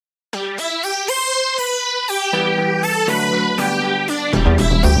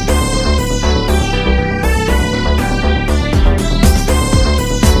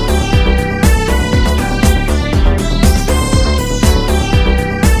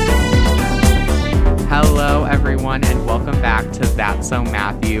So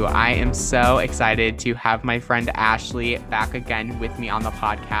Matthew. I am so excited to have my friend Ashley back again with me on the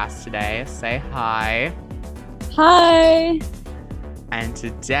podcast today. Say hi. Hi. And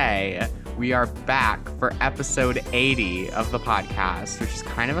today we are back for episode 80 of the podcast, which is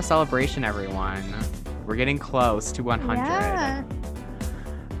kind of a celebration, everyone. We're getting close to 100. Yeah.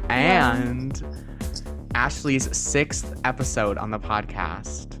 And Ashley's 6th episode on the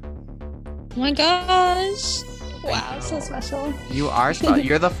podcast. Oh my gosh. Wow, so special. You are special.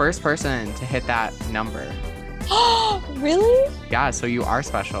 You're the first person to hit that number. Really? Yeah, so you are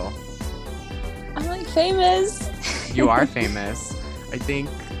special. I'm like famous. You are famous. I think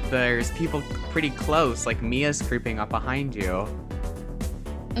there's people pretty close, like Mia's creeping up behind you.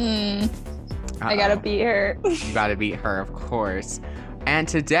 I gotta beat her. You gotta beat her, of course. And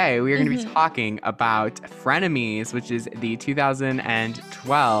today we are going to be talking about Frenemies, which is the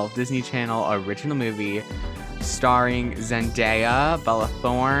 2012 Disney Channel original movie starring Zendaya, Bella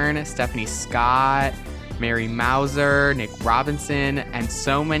Thorne, Stephanie Scott, Mary Mauser, Nick Robinson, and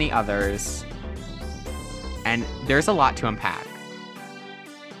so many others. And there's a lot to unpack.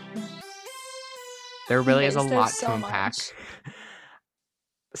 There really is a lot to unpack.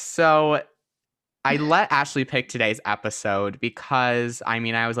 So I let Ashley pick today's episode because, I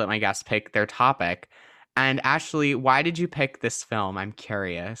always let my guests pick their topic. And Ashley, why did you pick this film? I'm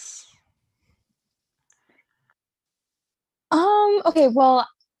curious. Okay, well,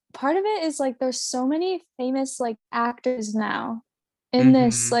 part of it is like there's so many famous like actors now in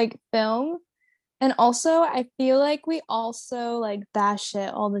this like film. And also I feel like we also like bash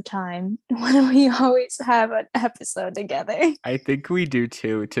it all the time when we always have an episode together. I think we do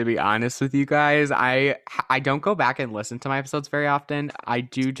too, to be honest with you guys. I don't go back and listen to my episodes very often. I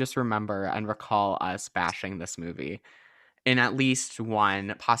do just remember and recall us bashing this movie in at least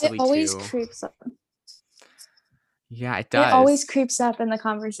one, possibly two. It always creeps up. Yeah, it does. It always creeps up in the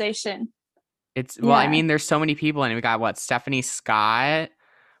conversation. There's so many people in it. We got Stephanie Scott,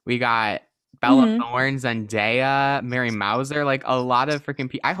 we got Bella Thorne, Zendaya, Mary Mauser, like a lot of freaking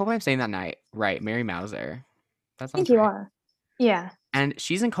people. I hope I'm saying that right. Mary Mauser. I think you are. Yeah. And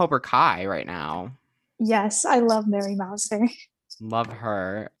she's in Cobra Kai right now. Yes, I love Mary Mauser. Love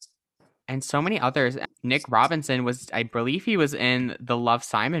her. And so many others. Nick Robinson I believe he was in the Love,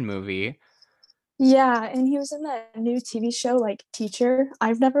 Simon movie. Yeah, and he was in that new TV show, like Teacher.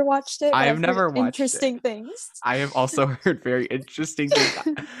 I've never watched it. I've never watched interesting things. I have also heard very interesting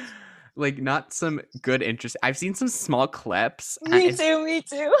things. Like, not some good interest. I've seen some small clips. Me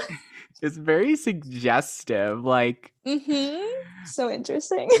too. It's very suggestive. Like, so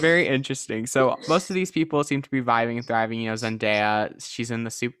interesting. Very interesting. So most of these people seem to be vibing and thriving. You know, Zendaya, she's in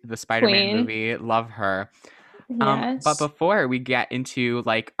the Spider-Man movie. Love her. Yes. But before we get into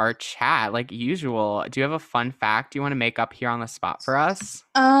like our chat, like usual, do you have a fun fact you want to make up here on the spot for us?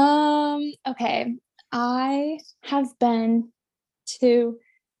 Okay. I have been to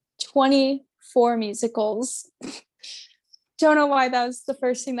 24 musicals. Don't know why that was the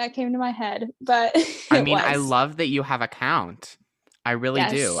first thing that came to my head, but I love that you have a count. I really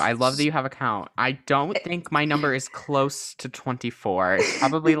do. I love that you have a count. I don't think my number is close to 24. It's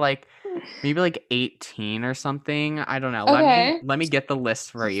probably like maybe like 18 or something. I don't know. Okay. Let me get the list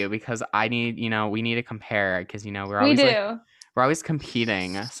for you because we need to compare because we're always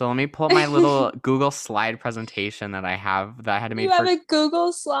competing. So let me pull up my little Google slide presentation that I had to make. You have a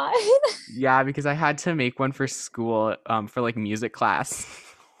Google slide? Yeah, because I had to make one for school for like music class.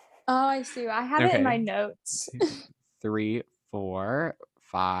 Oh, I see. I have it in my notes. 3, 4,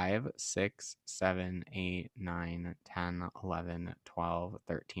 5, 6, 7, 8, 9, 10, 11, 12,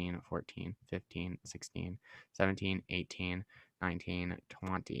 13, 14, 15, 16, 17, 18, 19,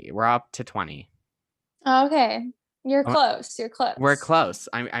 20. We're up to 20. Okay. You're close. We're close.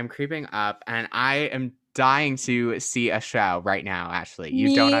 I'm creeping up and I am dying to see a show right now, Ashley.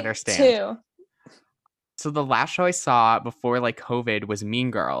 You don't understand. Me too. So the last show I saw before like COVID was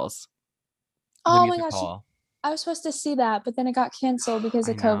Mean Girls. Oh my gosh. I was supposed to see that, but then it got canceled because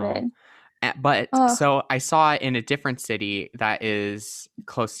of COVID. So I saw it in a different city that is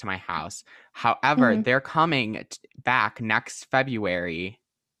close to my house. However, they're coming back next February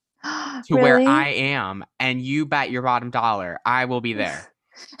to where I am, and you bet your bottom dollar I will be there.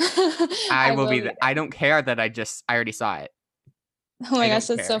 I will be there. I don't care that I already saw it. Oh my gosh,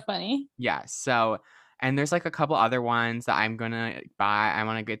 that's so funny. Yeah, so and there's like a couple other ones that I'm gonna buy. I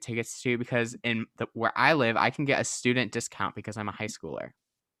want to get tickets to because where I live, I can get a student discount because I'm a high schooler.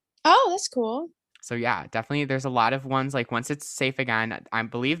 Oh, that's cool. So yeah, definitely. There's a lot of ones like once it's safe again. I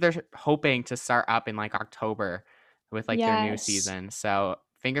believe they're hoping to start up in like October with like their new season. So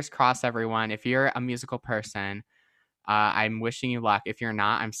fingers crossed, everyone. If you're a musical person, I'm wishing you luck. If you're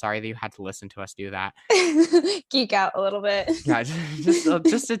not, I'm sorry that you had to listen to us do that. Geek out a little bit. Yeah, just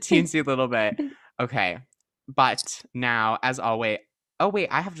a teensy little bit. Okay. But now, as always, oh wait,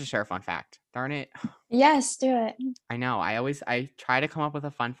 I have to share a fun fact. Darn it. Yes, do it. I know. I try to come up with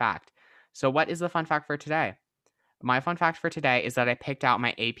a fun fact. So what is the fun fact for today? My fun fact for today is that I picked out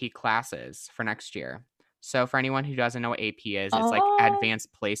my AP classes for next year. So for anyone who doesn't know what AP is, it's like Oh.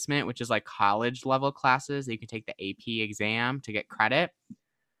 advanced placement, which is like college level classes that you can take the AP exam to get credit.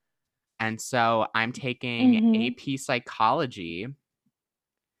 And so I'm taking AP psychology,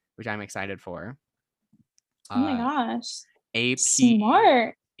 which I'm excited for. Oh my gosh. AP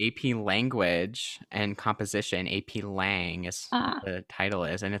Smart. AP language and composition. AP Lang is Ah. the title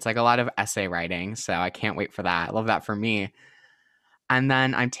is, and it's like a lot of essay writing. So I can't wait for that. I love that for me. And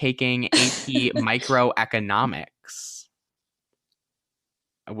then I'm taking AP microeconomics,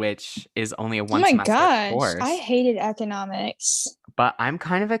 which is only a Oh one my semester gosh. I course. hated economics. But I'm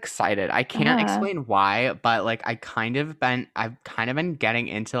kind of excited. I can't Ah. explain why, but like I've kind of been getting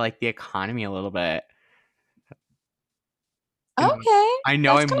into like the economy a little bit. And Okay. I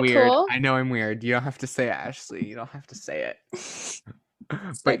know That's I'm kind of weird. cool. I know I'm weird. You don't have to say it, Ashley. You don't have to say it.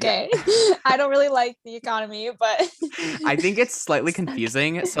 It's But yeah, okay. I don't really like the economy, but I think it's slightly okay.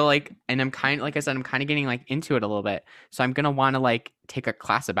 confusing. So like, and I'm kind like I said, I'm kind of getting like into it a little bit. So I'm gonna want to like take a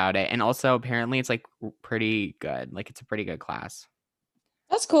class about it. And also apparently it's like pretty good. Like it's a pretty good class.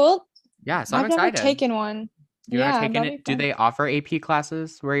 That's cool. Yeah, so I'm I've never excited. taken one. You've never Yeah, taken that'll be it? Do fun. they offer AP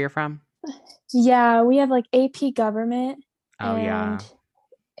classes where you're from? Yeah, we have like AP government Oh and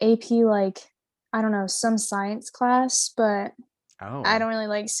yeah. AP like I don't know, some science class, but I Oh. don't really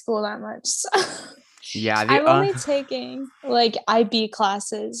like school that much. So Yeah, the I'm only taking like IB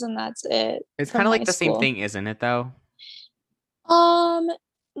classes and that's it it's kind from of my like the same school. thing, isn't it though? Um,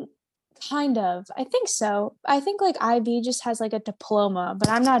 kind of. I think so. I think like IB just has like a diploma, but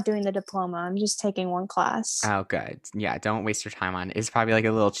I'm not doing the diploma. I'm just taking one class. Oh, good. Yeah, don't waste your time on it. It's probably like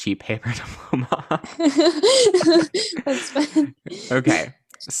a little cheap paper diploma. That's fun. Okay.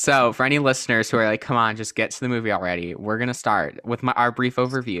 So, for any listeners who are like, come on, just get to the movie already, we're going to start with our brief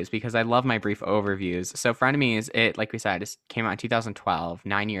overviews because I love my brief overviews. So, Frenemies, it, like we said, it came out in 2012,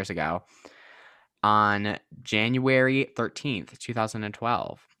 9 years ago, on January 13th,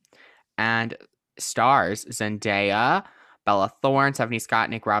 2012. And stars Zendaya, Bella Thorne, Stephanie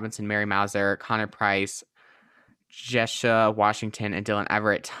Scott, Nick Robinson, Mary Mauser, Connor Price, Jesha Washington, and Dylan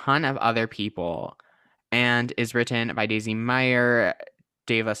Everett, ton of other people, and is written by Daisy Meyer,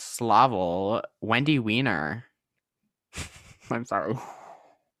 Dava Slavel, Wendy Weiner. I'm sorry.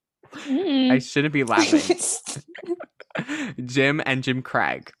 I Mm. shouldn't be laughing. Jim and Jim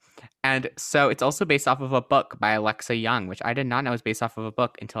Craig. And so it's also based off of a book by Alexa Young, which I did not know was based off of a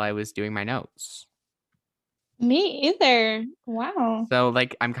book until I was doing my notes. Me either. Wow. So,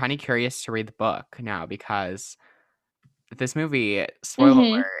 like, I'm kind of curious to read the book now because this movie, spoiler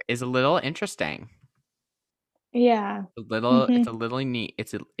Mm-hmm. alert, is a little interesting. Yeah. It's Mm-hmm. a little unique.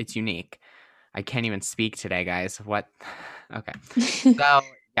 It's unique. I can't even speak today, guys. What? Okay. So,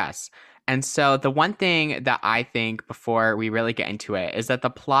 yes. And so the one thing that I think before we really get into it is that the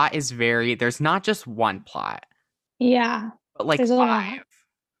plot is there's not just one plot, Yeah. but like There's a lot. five.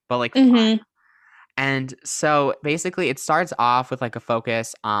 But like five. Mm-hmm. And so basically it starts off with like a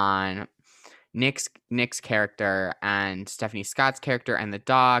focus on Nick's character and Stephanie Scott's character and the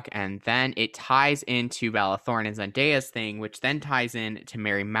dog, and then it ties into Bella Thorne and Zendaya's thing, which then ties in to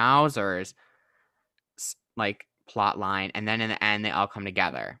Mary Mauser's like plot line, and then in the end they all come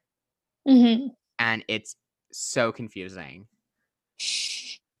together. Mm-hmm. And it's so confusing.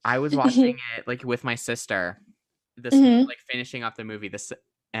 I was watching it like with my sister this Mm-hmm. like finishing up the movie this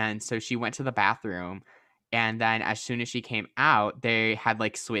and so she went to the bathroom and then as soon as she came out they had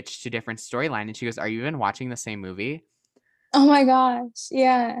like switched to different storyline and she goes, "Are you even watching the same movie?" Oh my gosh.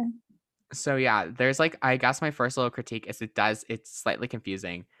 Yeah. So yeah, there's like I guess my first little critique is it's slightly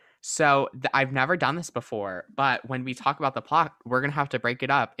confusing. So I've never done this before, but when we talk about the plot, we're gonna have to break it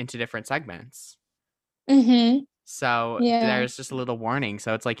up into different segments. Mm-hmm. So Yeah. there's just a little warning.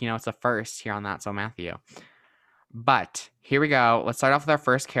 So it's like, it's a first here on That So Matthew. But here we go. Let's start off with our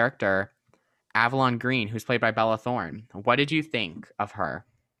first character, Avalon Green, who's played by Bella Thorne. What did you think of her?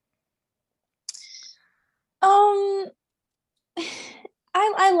 Um,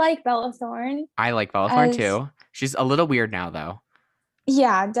 I like Bella Thorne I like Bella Thorne as too. She's a little weird now though.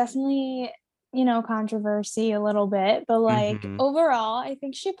 yeah, definitely, controversy a little bit, but like Mm-hmm. overall, I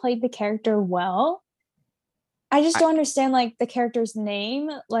think she played the character well. I just I, don't understand like the character's name.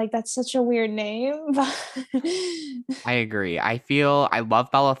 Like that's such a weird name. I agree. I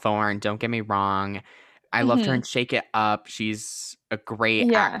love Bella Thorne. Don't get me wrong. I loved her in Mm-hmm. Shake It Up. She's a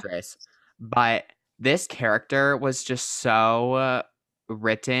great Yeah. actress. But this character was just so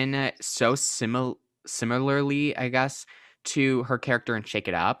written so similarly, I guess, to her character in Shake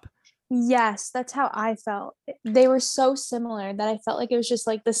It Up. Yes, that's how I felt. They were so similar that I felt like it was just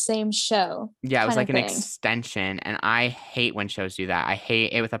like the same show Yeah, it was kind like of an thing. extension, and I hate when shows do that. I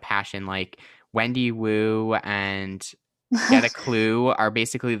hate it with a passion. Like Wendy Wu and Get a Clue are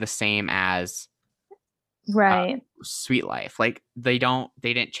basically the same as uh, Right. Sweet Life. Like they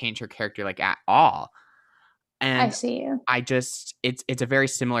didn't change her character like at all. I And see you. I just it's a very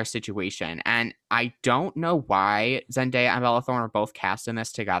similar situation. And I don't know why Zendaya and Bella Thorne are both cast in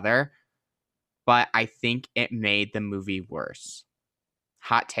this together, but I think it made the movie worse.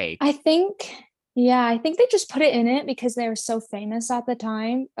 Hot I take. think, yeah, I think they just put it in it because they were so famous at the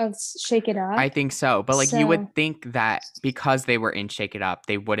time of Shake It I Up. think so. But like you So, would think that because they were in Shake It Up,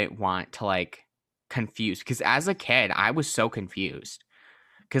 they wouldn't want to like confuse. Because as a kid, I was so confused.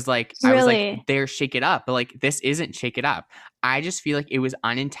 Because like I was like, really. they're Shake It Up, but like this isn't Shake It Up. I just feel like it was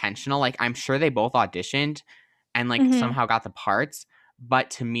unintentional. Like I'm sure they both auditioned and like Hmm. somehow got the parts, but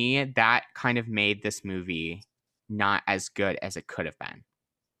to me that kind of made this movie not as good as it could have been.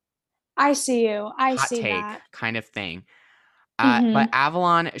 I see you. I Hot see take that. kind of thing. But Hmm.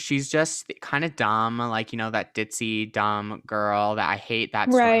 Avalon, she's just kind of dumb, like that ditzy dumb girl that I hate that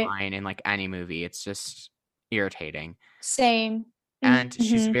Right. storyline in like any movie. It's just irritating. Same. And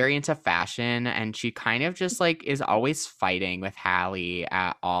she's Hmm. very into fashion, and she kind of just like is always fighting with Hallie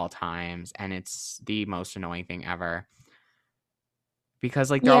at all times, and it's the most annoying thing ever. Because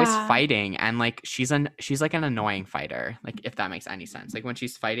like they're always Yeah. fighting, and like she's like an annoying fighter, like if that makes any sense. Like when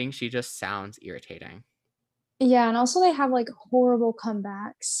she's fighting, she just sounds irritating. Yeah. And also, they have like horrible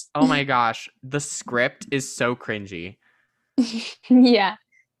comebacks. Oh my gosh, the script is so cringy. Yeah.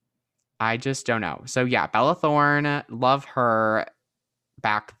 I just don't know. So yeah, Bella Thorne, love her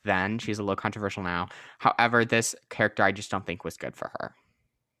back then. She's a little controversial now. However, this character I just don't think was good for her.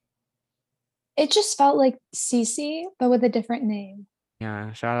 It just felt like Cece, but with a different name.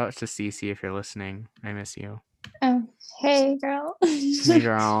 Yeah, shout out to Cece if you're listening. I miss you. Oh, hey, girl. Hey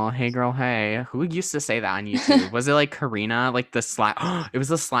girl, hey girl, hey. Who used to say that on YouTube? Was it like Karina, like the slime? It was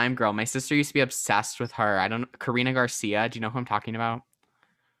the slime girl. My sister used to be obsessed with her. I don't. Karina Garcia. Do you know who I'm talking about?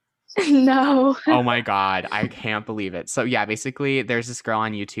 No. Oh my god, I can't believe it. So yeah, basically, there's this girl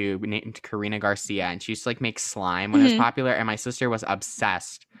on YouTube named Karina Garcia, and she used to like make slime when it was Mhm. popular, and my sister was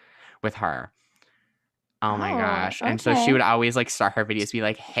obsessed with her. Oh my Oh, gosh. And so she would okay. always like start her videos be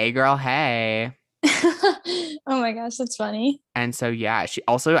like, "Hey girl, hey." Oh my gosh, that's funny. And so yeah, she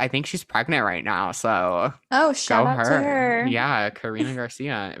also I think she's pregnant right now. So Oh, shout go out to her. her. Yeah, Karina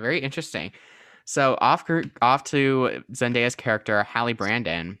Garcia. Very interesting. So off to Zendaya's character, Hallie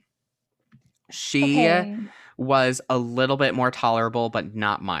Brandon. She Okay. was a little bit more tolerable, but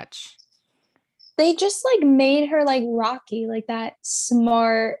not much. They just like made her like Rocky, like that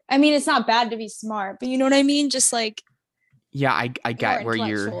smart. I mean, it's not bad to be smart, but you know what I mean? Just like Yeah, I more get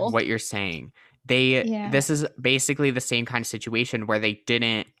intellectual. what you're saying. Yeah. This is basically the same kind of situation where they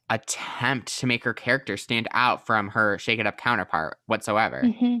didn't attempt to make her character stand out from her Shake It Up counterpart whatsoever.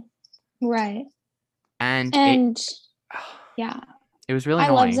 Hmm. Right. And And yeah, it was really I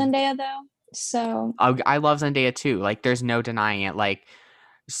love annoying. Zendaya though. So, I love Zendaya too. Like there's no denying it. Like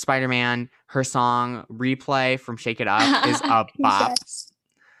Spider-Man, her song Replay from Shake It Up is a bop. yes.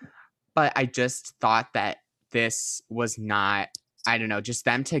 But I just thought that this was not, I don't know, just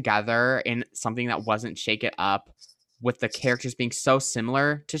them together in something that wasn't Shake It Up with the characters being so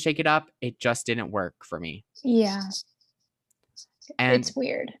similar to Shake It Up, it just didn't work for me. Yeah, And it's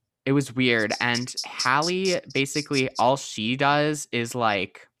weird. it was weird. And Hallie, basically, all she does is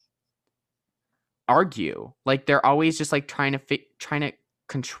like argue. Like they're always just like trying to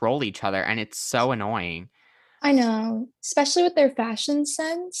control each other, and it's so annoying. I know, especially with their fashion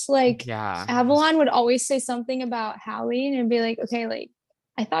sense. Like Yeah. Avalon would always say something about Hallie and it'd be like, okay, like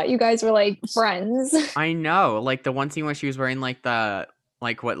I thought you guys were like friends. I know, like the one scene where she was wearing like the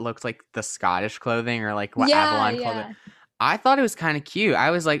like what looked like the Scottish clothing or like what Yeah, Avalon clothing. yeah. I thought it was kind of cute. I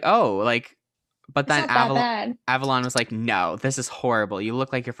was like, "Oh, like," but It's then not that bad. Avalon was like, "No, this is horrible. You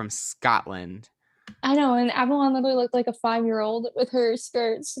look like you're from Scotland." I know, and Avalon literally looked like a 5-year-old with her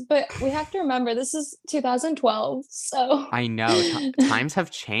skirts. But we have to remember this is 2012, so I know times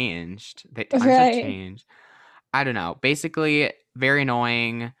have changed. Times have right. changed. I don't know. Basically, very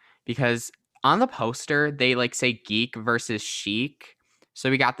annoying because on the poster they like say geek versus chic.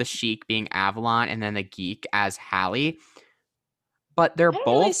 So we got the chic being Avalon and then the geek as Hallie. But they're I don't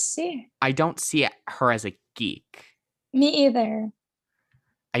really both see I don't see her as a geek. me either.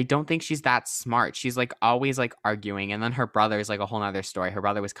 I don't think she's that smart. She's like always like arguing, and then her brother is like a whole nother story. Her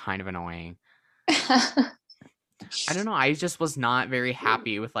brother was kind of annoying. I don't know. I just was not very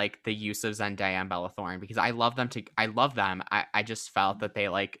happy with like the use of Zendaya and Bella Thorne because I love them to I love them. I just felt that they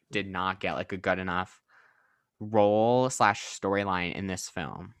like did not get like a good enough role slash storyline in this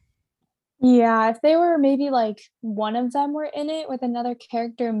film. Yeah, if they were maybe like one of them were in it with another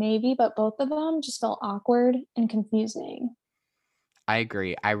character, maybe, but both of them just felt awkward and confusing. I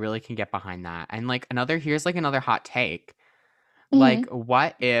agree. I really can get behind that. And like here's like another hot take. Like, Hmm.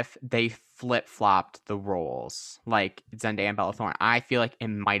 what if they flip flopped the roles, like Zendaya and Bella Thorne? I feel like it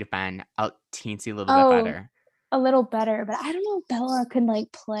might have been a teensy little bit Oh, better. a little better, but I don't know if Bella could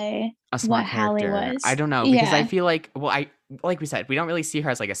like play A what smart Hallie character. I was. don't know because I Yeah, feel like, well, I like we said, we don't really see her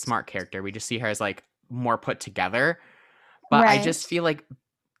as like a smart character. We just see her as like more put together. But I right. just feel like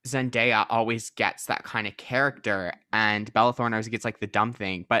Zendaya always gets that kind of character, and Bella Thorne always gets like the dumb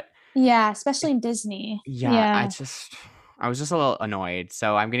thing. But Yeah, especially in Disney. yeah, Yeah. I was just a little annoyed.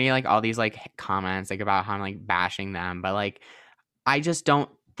 So I'm getting like all these like comments like about how I'm like bashing them, but like I just don't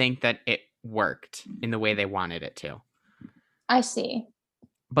think that it worked in the way they wanted it to. I see.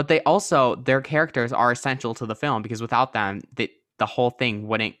 But they also their characters are essential to the film because without them, the whole thing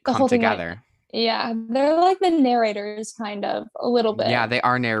wouldn't The come whole thing went, together. yeah, they're like the narrators kind of a little Yeah, bit. they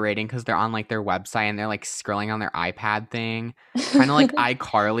are narrating because they're on like their website and they're like scrolling on their iPad thing, kind of like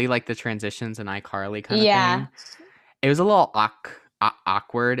iCarly, like the transitions in iCarly kind of Yeah. thing. It was a little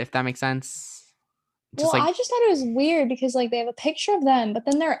awkward, if that makes sense. Just Well, like I just thought it was weird because like they have a picture of them, but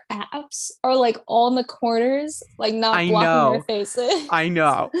then their apps are like all in the corners, like not I blocking their know, faces. I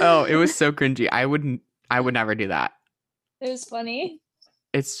know. Oh, it was so cringy. I would never do that. It was funny.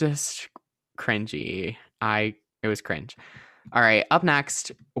 It's just cringy. It was cringe. All right, up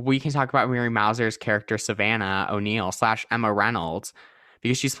next, we can talk about Mary Mauser's character Savannah O'Neill slash Emma Reynolds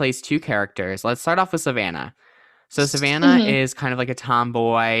because she plays two characters. Let's start off with Savannah. So Savannah Hmm. is kind of like a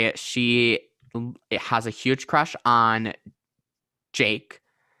tomboy. She has a huge crush on Jake,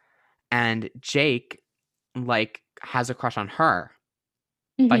 and Jake like has a crush on her,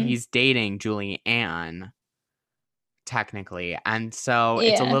 but Hmm. he's dating Julianne technically. And so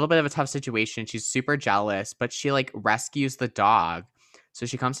it's a Yeah. little bit of a tough situation. She's super jealous, but she like rescues the dog. So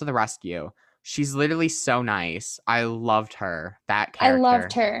she comes to the rescue. She's literally so nice. I loved her, that I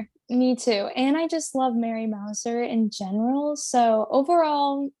loved character. her. Me too. And I just love Mary Mouser in general. So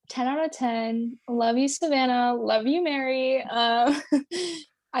overall, 10 out of 10. Love you, Savannah. Love you, Mary.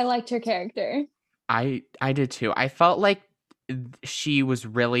 I liked her character. I did too. I felt like she was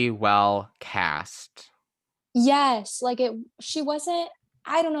really well cast. Yes, like it she wasn't,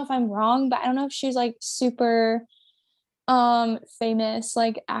 I don't know if I'm wrong, but I don't know if she was like super famous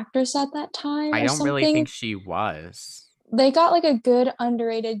like actress at that time I or don't really think something. she was. They got like a good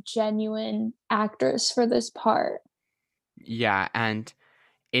underrated genuine actress for this part. Yeah, and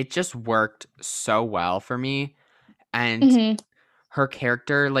it just worked so well for me. And Hmm. her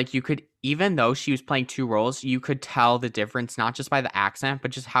character, like you could, even though she was playing two roles, you could tell the difference not just by the accent,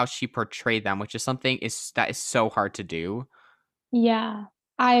 but just how she portrayed them, which is something is that is so hard to do. Yeah,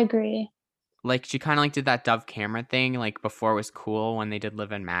 I agree. Like she kind of like did that Dove Cameron thing, like before it was cool when they did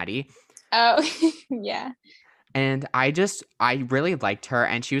Liv and Maddie. Oh, yeah. And I really liked her,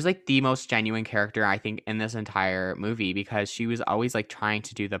 and she was like the most genuine character I think in this entire movie because she was always like trying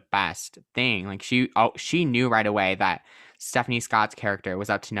to do the best thing. Like she knew right away that Stephanie Scott's character was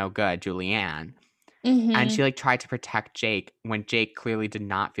up to no good, Julianne, and Hmm. she like tried to protect Jake when Jake clearly did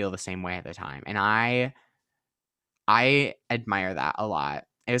not feel the same way at the time. And I admire that a lot.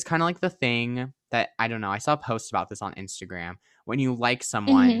 It was kind of like the thing that I don't know. I saw a post about this on Instagram. When you like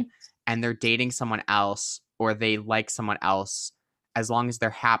someone Hmm. and they're dating someone else or they like someone else, as long as they're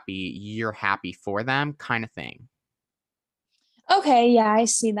happy, you're happy for them, kind of thing. Okay, yeah, I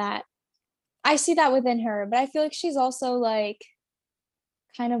see that. I see that within her, but I feel like she's also like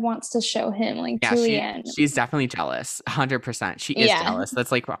kind of wants to show him like Yeah, Julianne. she's definitely jealous. 100%. She is Yeah. jealous.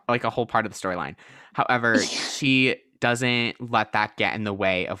 That's like a whole part of the storyline. However, she doesn't let that get in the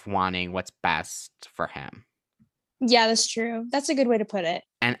way of wanting what's best for him. Yeah, that's true. That's a good way to put it.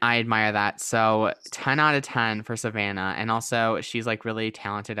 And I admire that. So 10 out of 10 for Savannah. And also, she's like really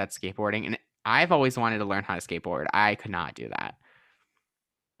talented at skateboarding. And I've always wanted to learn how to skateboard. I could not do that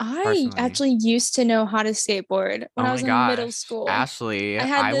I personally. actually used to know how to skateboard when Oh I my was in middle gosh. school. Ashley, I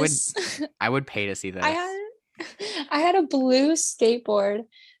had this I would pay to see I this. had I had a blue skateboard,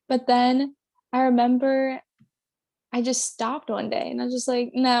 but then I remember I just stopped one day and I was just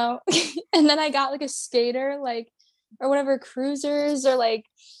like, no. And then I got like a skater, like or whatever cruisers or like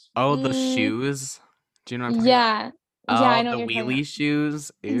Oh, the mm, shoes. Do you know what I'm talking about? yeah. Yeah, I Oh, know the what you're talking about. wheelie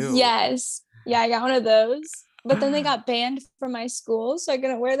shoes. Ew. Yes. Yeah, I got one of those. But then they got banned from my school, so I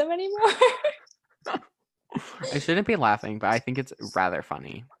couldn't wear them anymore. I shouldn't be laughing, but I think it's rather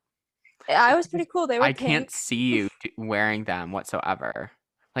funny. I was pretty cool. They were I can't pink. see you wearing them whatsoever.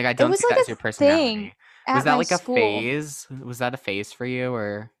 Like, I It don't was think like that's a your thing personality. Was at that my like a school. phase? Was that a phase for you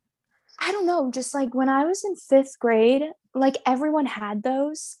or? I don't know, just like when I was in fifth grade, like everyone had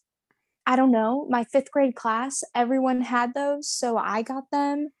those. I don't know, my fifth grade class, everyone had those, so I got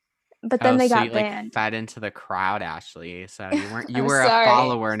them, but then Oh, they so you got like banned. fed into the crowd, Ashley. So you I'm were a sorry.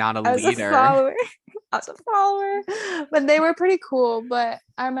 follower, not a I was a leader. follower. I was a follower, but they were pretty cool. But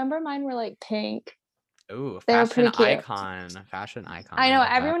I remember mine were like pink. Ooh, They were fashion pretty cute. icon. Fashion icon. I I know love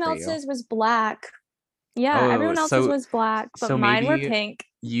that everyone for you. else's was black. Yeah, Oh, everyone else's was black, but mine were maybe pink.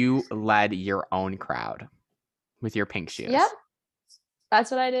 you led your own crowd with your pink Yep, shoes.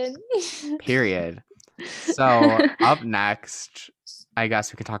 that's what I did. Period. So up next, I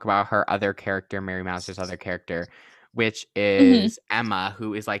guess we could talk about her other character, Mary Mouser's other character, which Mhm. is Emma,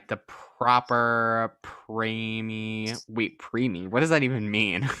 who is like the proper preemie. What does that even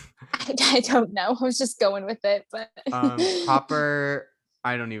mean? I don't know. I was just going with it, but Proper.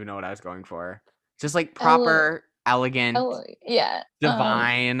 I don't even know what I was going for. Just like Ella, proper, elegant, yeah,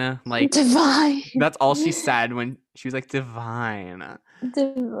 divine. Like divine, that's all she said when she was like divine.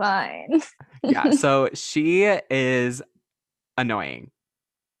 divine. Yeah. So she is annoying.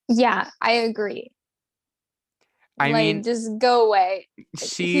 Yeah, I agree. I Like, mean, just go away. Like,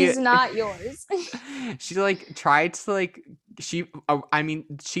 she he's not yours. she like tried to like I mean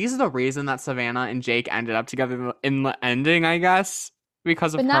she's the reason that Savannah and Jake ended up together in the ending, I guess,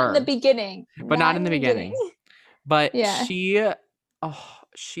 because of But not in the her, beginning. but not Not in in the the beginning. beginning. But Yeah.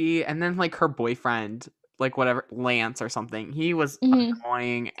 she and then like her boyfriend, like whatever, Lance or something, he was Hmm.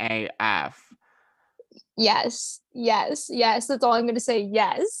 annoying AF. Yes. Yes. Yes. That's all I'm going to say.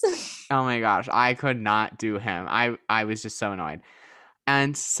 Yes. Oh my gosh, I could not do him. I was just so annoyed.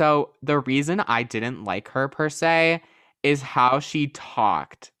 And so the reason I didn't like her per se is how she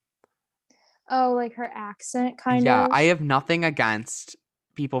talked. Oh, like her accent, kind Yeah, of. I have nothing against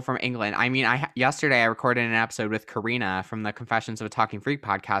people from England. I mean, yesterday I recorded an episode with Karina from the Confessions of a Talking Freak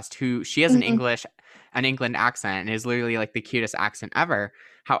podcast, who she has Hmm. an England accent and is literally like the cutest accent ever.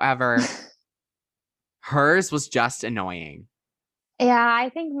 However, hers was just annoying. Yeah, I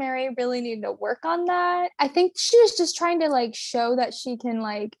think Mary really needed to work on that. I think she was just trying to like show that she can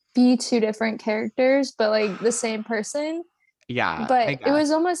like be two different characters, but like the same person. Yeah, I But it guess. was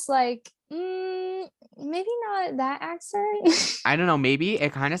almost like, maybe not that accent. I don't know, maybe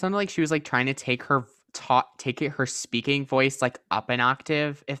it kind of sounded like she was like trying to take her speaking voice like up an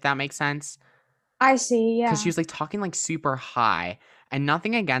octave, if that makes sense. I see, Because she yeah. was like talking like super high, and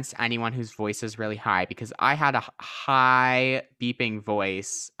nothing against anyone whose voice is really high, because I had a high beeping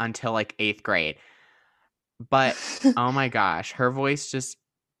voice until like eighth grade. But oh my gosh, her voice just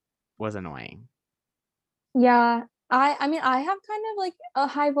was annoying. Yeah. I mean I have kind of like a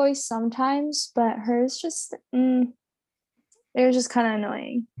high voice sometimes, but hers just it was just kind of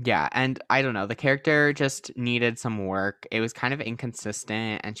annoying. Yeah, and I don't know, the character just needed some work. It was kind of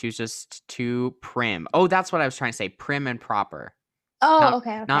inconsistent, and she was just too prim. Oh, that's what I was trying to say, prim and proper. Oh, Not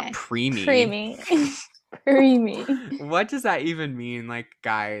okay, not okay. preemie. Creamy. Creamy. What does that even mean? Like,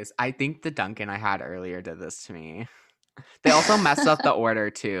 guys, I think the Duncan I had earlier did this to me. They also messed up the order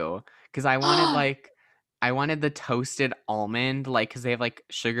too, because I wanted the toasted almond, like, because they have like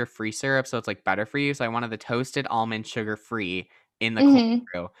sugar-free syrup, so it's like better for you. So I wanted the toasted almond sugar-free in the cold Hmm.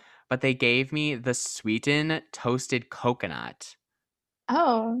 brew, but they gave me the sweetened toasted coconut.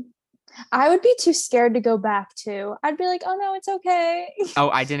 Oh, I would be too scared to go back to. I'd be like, oh no, it's okay. Oh,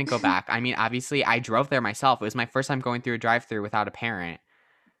 I didn't go back. I mean, obviously, I drove there myself. It was my first time going through a drive-through without a parent.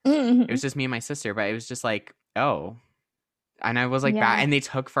 It was Hmm. just me and my sister, but it was just like, oh. And I was like bad, Yeah. and they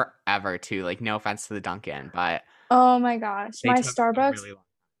took forever too. Like, no offense to the Dunkin', but Oh my gosh. they My took a Starbucks really long.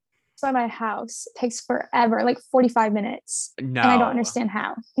 by my house takes forever, like 45 minutes. And I don't No, understand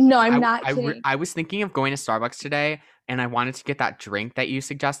how. No, I'm not kidding. I was thinking of going to Starbucks today, and I wanted to get that drink that you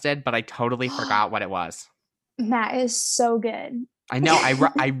suggested, but I totally forgot what it was. That is so good. I know.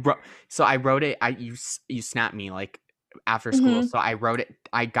 So I wrote it. You snapped me like after school, Hmm. so I wrote it.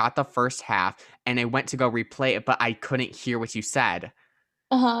 I got the first half, and I went to go replay it, but I couldn't hear what you said.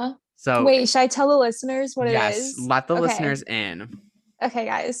 Uh-huh. So Wait, should I tell the listeners what it yes, is? let the Okay. listeners in. Okay,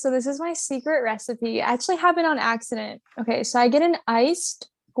 guys. So this is my secret recipe. It actually happened on accident. Okay, so I get an iced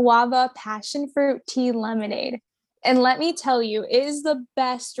guava passion fruit tea lemonade. And let me tell you, it is the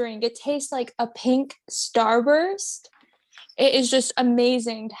best drink. It tastes like a pink starburst. It is just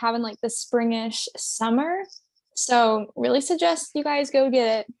amazing to have in like the springish summer. So really suggest you guys go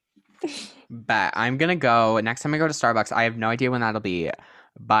get it. But I'm gonna go next time I go to Starbucks. I have no idea when that'll be,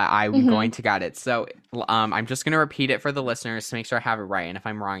 but I'm going Hmm. to get it. So, I'm just gonna repeat it for the listeners to make sure I have it right. And if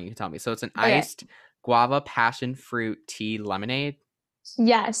I'm wrong, you can tell me. So it's an Okay. iced guava passion fruit tea lemonade.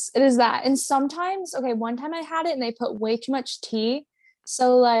 Yes, it is that. And sometimes, okay, one time I had it and they put way too much tea.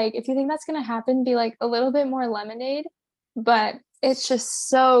 So like if you think that's gonna happen, be like a little bit more lemonade, but it's just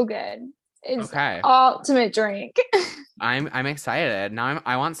so good. It's Okay, ultimate drink. I'm excited now.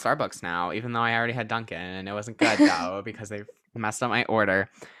 I want Starbucks now, even though I already had Dunkin' and it wasn't good though because they messed up my order.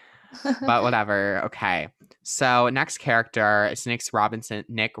 But whatever. Okay. So next character is Nick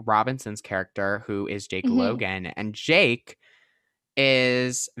Robinson's character, who is Jake Hmm. Logan, and Jake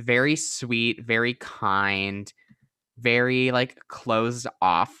is very sweet, very kind, very like closed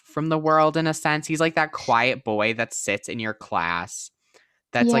off from the world in a sense. He's like that quiet boy that sits in your class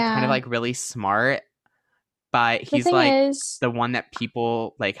that's like kind of Yeah. like really smart, but The he's thing like is, the one that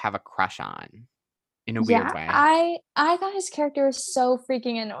people like have a crush on in a weird yeah, way. I thought his character was so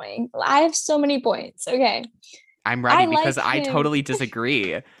freaking annoying. I have so many points. Okay. I'm ready I because like I him. totally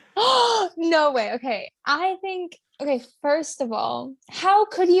disagree. No way. Okay. I think, okay, first of all, how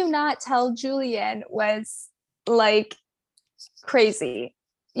could you not tell Julianne was like crazy?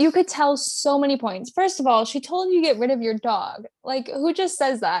 You could tell so many points. First of all, she told you to get rid of your dog. Like, who just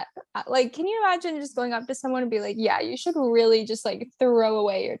says that? Like, can you imagine just going up to someone and be like, yeah, you should really just like throw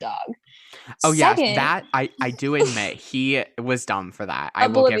away your dog? Oh yes, Second, that I do admit he was dumb for that. I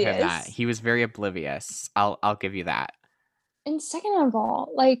will give him that. oblivious. He was very oblivious. I'll give you that. And second of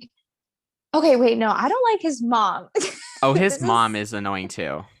all, like, okay, wait, no, I don't like his mom. Oh, his This mom is is annoying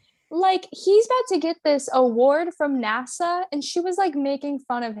too. like he's about to get this award from NASA and she was like making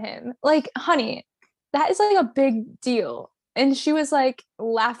fun of him. Like, honey, that is like a big deal. And she was like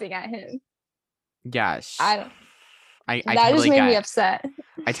laughing at him. Yes. I don't I that just totally made me get. upset.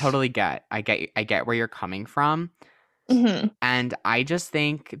 I totally get. I get where you're coming from. Hmm. And I just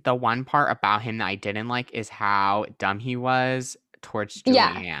think the one part about him that I didn't like is how dumb he was towards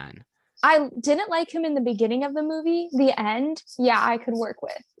Yeah. Julianne. I didn't like him in the beginning of the movie. The end, yeah, I could work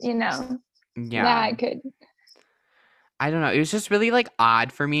with, that Yeah. I could. I don't know. It was just really like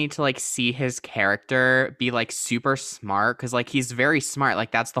odd for me to like see his character be like super smart because like he's very smart. Like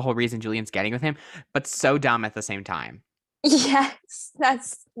that's the whole reason Julian's getting with him, but so dumb at the same time. Yes,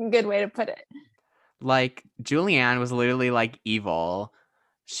 that's a good way to put it. Like Julianne was literally like evil.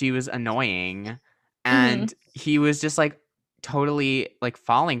 She was annoying, Hmm. and he was just like totally like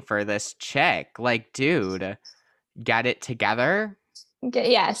falling for this chick. Like, dude, get it together.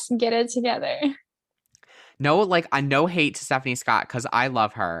 Yes, get it together. No, like no hate to Stephanie Scott because I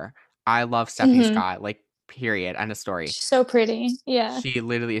love her. I love Stephanie Hmm. Scott. Like, period. End of story. She's so pretty. Yeah. She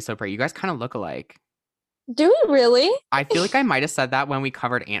literally is so pretty. You guys kind of look alike. Do we really? I feel like I might have said that when we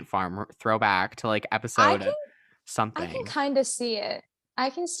covered Ant Farm. Throwback to like I episode can I can something. kind of see it.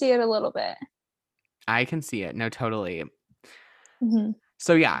 I can see it a little bit. I can see it. No, totally. Hmm.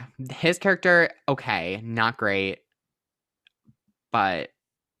 So yeah, his character, okay, not great, but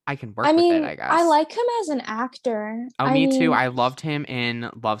I can I work with it, mean, I I guess. like him as an actor. Oh, I me too. mean, I loved him in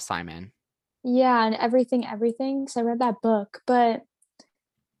Love, Simon. yeah, and everything. Because I read that book, but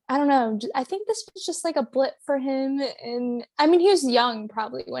I don't know. I think this was just like a blip for him. And I mean, he was young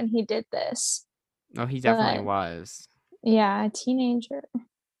probably when he did this, Oh, he definitely but was. yeah, a teenager.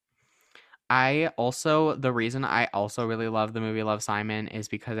 The reason I also really love the movie Love, Simon is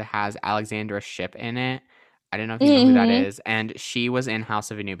because it has Alexandra Shipp in it. I don't know if you know who that Hmm. is. And she was in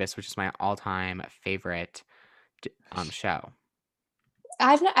House of Anubis, which is my all-time favorite show.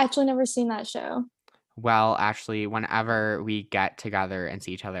 I've not, actually never seen that show. Well, actually, whenever we get together and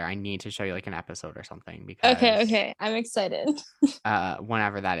see each other, I need to show you like an episode or something Okay, because okay, I'm excited.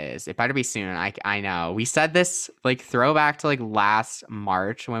 whenever that is, it better be soon. I know. We said this like throwback to like last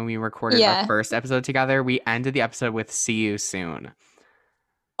March when we recorded our Yeah. first episode together. We ended the episode with "See you soon."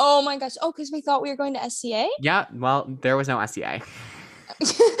 Oh my gosh. Oh, because we thought we were going to SCA? Yeah, well, there was no SEA.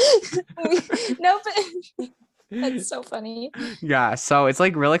 No, but that's so funny. Yeah, so it's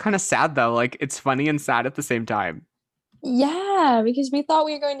like really kind of sad though. Like it's funny and sad at the same time. Yeah, because we thought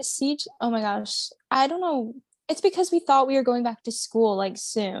we were going to see. Oh my gosh. I don't know. It's because we thought we were going back to school like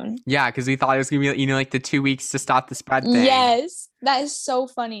soon. Yeah, because we thought it was gonna be like the 2 weeks to stop the spread thing. Yes, that is so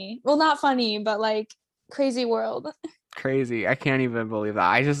funny. Well, not funny, but like crazy world. Crazy. I can't even believe that.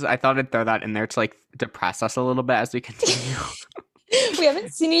 I thought I'd throw that in there to like depress us a little bit as we continue. We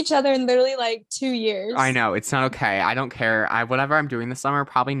haven't seen each other in literally like 2 years. I know, it's not okay. I don't care. I whatever I'm doing this summer,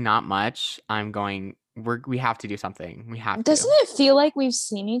 probably not much. I'm going we have to do something. We have to. Doesn't it feel like we've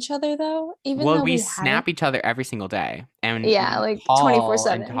seen each other though, even Well, though we we haven't? snap each other every single day, and Yeah, we like call and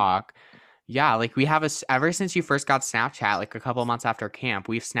 24/7. talk. Yeah, like we have ever since you first got Snapchat, like a couple months after camp,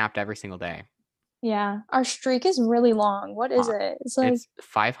 we've snapped every single day. Yeah, our streak is really long. What is Uh, it? It's like, it's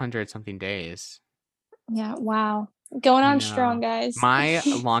 500 something days. yeah, wow. Going I on strong, know. guys. My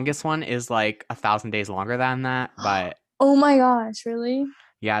longest one is like 1,000 days longer than that, but Oh my gosh, really?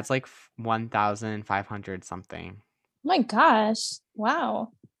 yeah, it's like 1,500 something. Oh my gosh. Wow.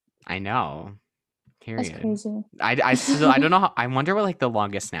 I know. That's Period. crazy. I still I don't know how, I wonder what like the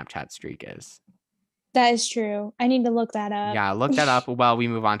longest Snapchat streak is. That is true. I need to look that up. Yeah, look that up while we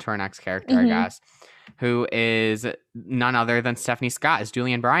move on to our next character, I Hmm. guess, who is none other than Stephanie Scott as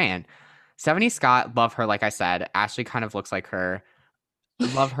Julian Bryan. Stephanie Scott, love her, like I said. Ashley kind of looks like her.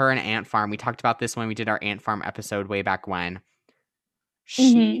 Love her in Ant Farm. We talked about this when we did our Ant Farm episode way back when.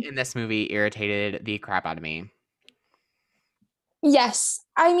 She Hmm. in this movie irritated the crap out of me. Yes.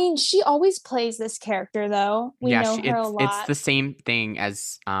 I mean, she always plays this character though. We Yeah, know her a it's lot. the same thing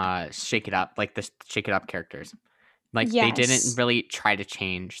as Shake It Up, like the Shake It Up characters. Like they didn't Yes. really try to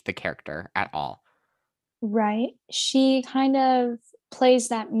change the character at all. Right. She kind of plays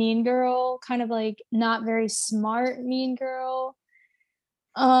that mean girl, kind of like not very smart mean girl.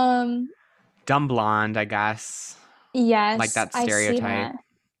 Um, Dumb blonde, I guess. Like yes, that I see stereotype.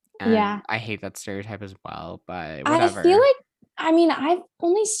 that. Yeah. And I hate that stereotype as well, but I feel whatever. like, I mean, I've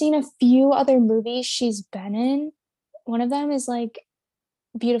only seen a few other movies she's been in. One of them is like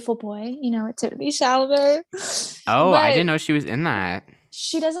Beautiful Boy, Timothy Chalamet. Oh, I But didn't know she was in that.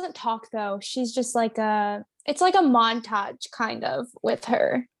 she doesn't talk though. She's just like it's like a montage kind of with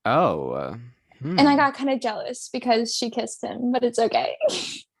her. Oh, And I hmm. got kind of jealous because she kissed him, but it's okay.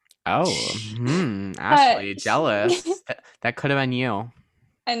 Oh, hmm. But Ashley, jealous. That could have been you.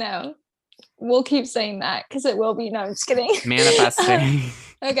 I know. We'll keep saying that because it will be. No, I'm just kidding. Manifesting.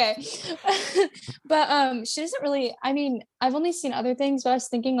 Okay. But she doesn't really, I mean, I've only seen other things, but I was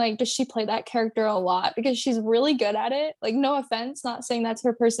thinking like, does she play that character a lot? Because she's really good at it. Like, no offense, not saying that's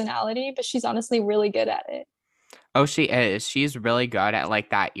her personality, but she's honestly really good at it. Oh, she is. She's really good at like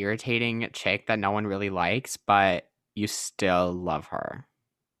that irritating chick that no one really likes, but you still love her.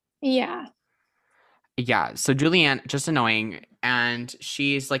 Yeah. Yeah, so Julianne, just annoying, and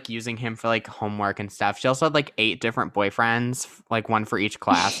she's like using him for like homework and stuff. She also had like 8 different boyfriends, like one for each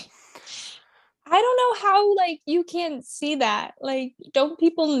class. I don't know how like you can't see that. Like, don't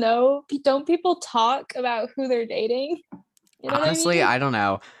people know? Don't people talk about who they're dating? You know what I Honestly, mean? I don't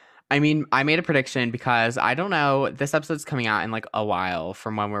know. I mean, I made a prediction because I don't know. This episode's coming out in like a while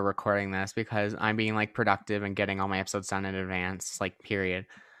from when we're recording this because I'm being like productive and getting all my episodes done in advance, like period.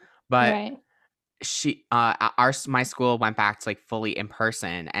 But Right. my school went back to like fully in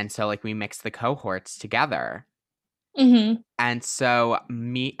person, and so like we mixed the cohorts together. Mm-hmm. And so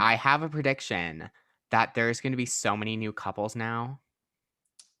I have a prediction that there's going to be so many new couples now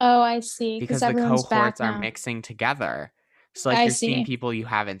Oh, I see. Because because the everyone's back cohorts are now. mixing together. So like I you're seeing see. people you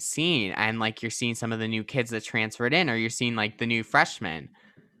haven't seen and like you're seeing some of the new kids that transferred in or you're seeing like the new freshmen.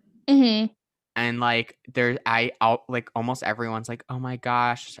 Mm-hmm. And like like almost everyone's like, "Oh my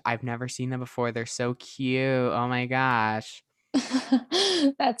gosh, I've never seen them before. They're so cute. Oh my gosh."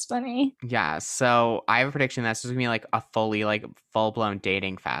 That's funny. Yeah, so I have a prediction that's just gonna be like a fully like full-blown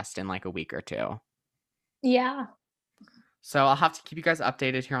dating fest in like a week or two. Yeah. So I'll have to keep you guys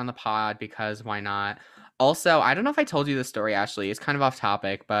updated here on the pod because why not? Also, I don't know if I told you this story, Ashley. It's kind of off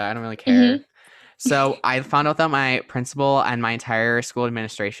topic, but I don't really care. Mm-hmm. So I found out that my principal and my entire school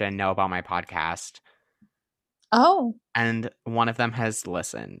administration know about my podcast, Oh. and one of them has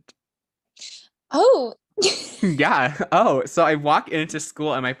listened. Oh. Yeah. Oh, so I walk into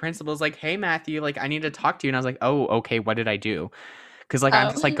school and my principal's like, "Hey, Matthew, like I need to talk to you." And I was like, "Oh, okay. What did I do?" Because like I'm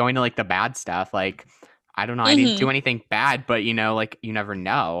just like Oh. going to like the bad stuff. Like I don't know. I didn't do Mm-hmm. anything bad, but like you never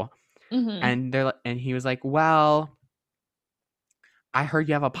know. Mm-hmm. And he was like, "Well, I heard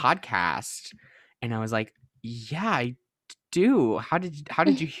you have a podcast." And I was like, "Yeah, I do. How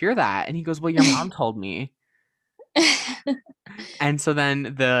did you hear that?" And he goes, "Well, your mom told me." And so then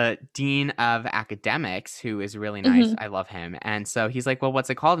the dean of academics, who is really nice, Mm-hmm. I love him. And so he's like, "Well, what's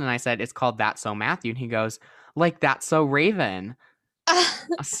it called?" And I said, "It's called That's So Matthew." And he goes, "Like That's So Raven." I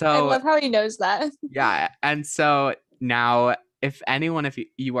So love how he knows that. yeah, and so now if anyone, if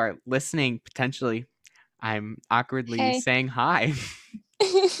you are listening potentially, I'm awkwardly Hey. saying hi.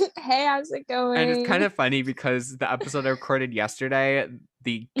 Hey, how's it And it's kind going? of funny because the episode I recorded yesterday,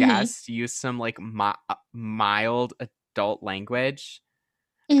 the Mm-hmm. guest used some like mild adult language.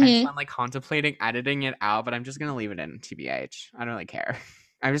 And so Mm-hmm. I'm like contemplating editing it out, but I'm just gonna leave it in TBH. I don't really care.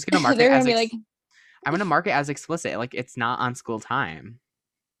 I'm just gonna mark it They're as gonna be like, I'm gonna mark it as explicit. Like it's not on school time.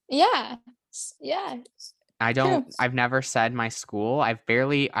 Yeah. Yeah. True. I've never said my school. I've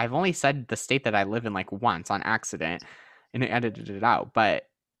only said the state that I live in like once on accident and it edited it out. But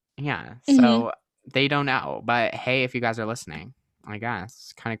yeah, Hmm. so they don't know. But hey, if you guys are listening, I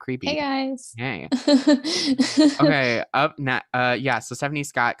guess kind of Hey creepy. guys. Hey. Okay, up next. Yeah, so Stephanie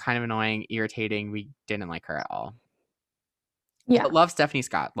Scott, kind of annoying, irritating. We didn't like her at all. Yeah. But love Stephanie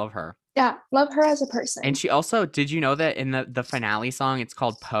Scott. Love her. Yeah. Love her as a And person. she also, did you know that in the finale song, it's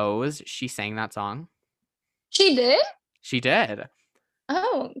called Pose? She sang that song. She did? She did.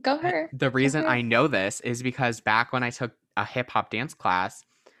 Oh, go her. The Go reason her. I know this is because back when I took a hip hop dance class,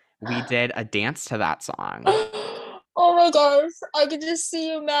 we did a dance to that song. Oh my gosh. I could just see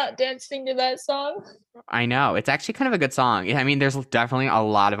you, Matt, dancing to that song. I know. It's actually kind of a good song. I mean, there's definitely a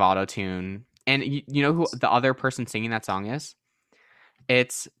lot of auto tune. And you know who the other person singing that song is?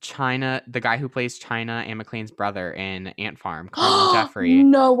 It's China, the guy who plays China and McLean's brother in Ant Farm, Carmen Jeffrey.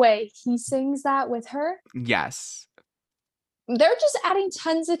 No way. He sings that with her? Yes. They're just adding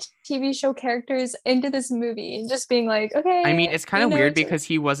tons of TV show characters into this movie and just being like, I mean, okay, it's kind of weird it's because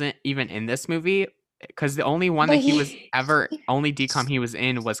he wasn't even in this movie. Because the only one that but he was ever, only DCOM he was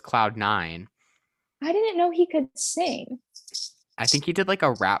in was Cloud9. I didn't know he could sing. I think he did like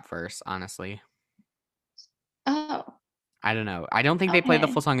a rap verse, honestly. Oh, I don't know. I don't think they played the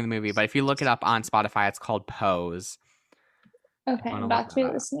okay. full song in the movie, but if you look it up on Spotify, it's called Pose. Okay, Want I'm to look about to that be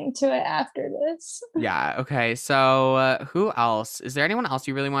up. listening to it after this. Yeah. Okay. So who else? Is there anyone else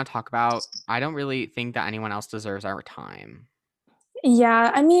you really want to talk about? I don't really think that anyone else deserves our time. Yeah,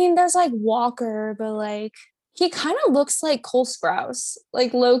 I mean, there's like Walker, but like he kind of looks like Cole Sprouse,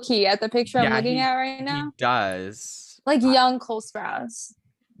 like low key at the picture I'm Yeah, looking he at right he now, does. like young Cole Sprouse.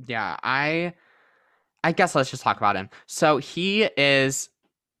 Yeah, I guess let's just talk about him. So he is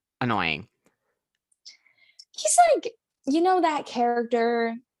annoying. He's like, that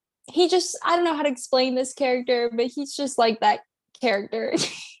character. He just, I don't know how to explain this character, but he's just like that character.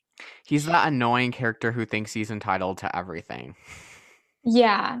 He's that annoying character who thinks he's entitled to everything.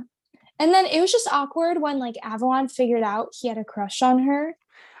 Yeah. And then it was just awkward when like Avalon figured out he had a crush on her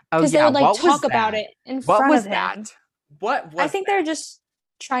Oh because they yeah, would like what was talk about that? it in What front of was that? him. What I was think they're just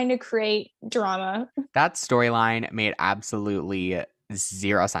trying to create drama. that storyline made absolutely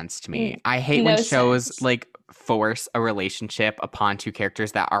zero sense to me. I hate when No shows sense. like force a relationship upon two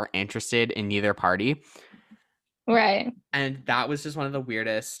characters that are interested in neither party. Right. And that was just one of the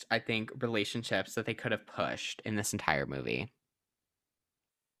weirdest, I think, relationships that they could have pushed in this entire movie.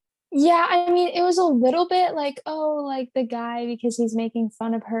 Yeah, I mean, it was a little bit like, oh, like the guy because he's making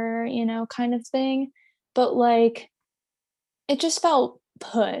fun of her, kind of thing. But like, it just felt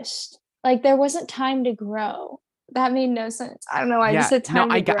pushed. Like there wasn't time to grow. That made no sense. I don't know. I just Yeah, said no,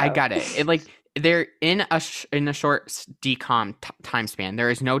 time to I grow. get it. It like they're in a short decom time span. There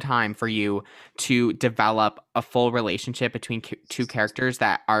is no time for you to develop a full relationship between two characters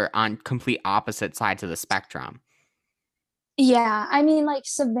that are on complete opposite sides of the spectrum. Yeah, I mean, like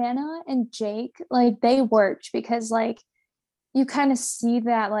Savannah and Jake, like they worked because like you kind of see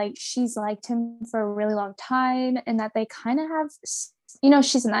that like she's liked him for a really long time and that they kind of have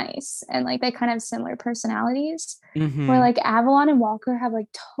she's nice and like they kind of have similar personalities where Mm-hmm. like Avalon and Walker have like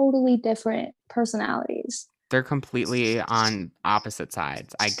totally different personalities. They're completely on opposite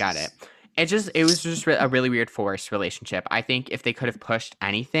sides. I get it. It was just a really weird forced relationship. I think if they could have pushed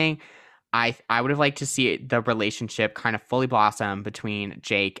anything, I would have liked to see the relationship kind of fully blossom between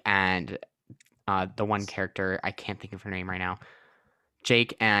Jake and the one character. I can't think of her name right now.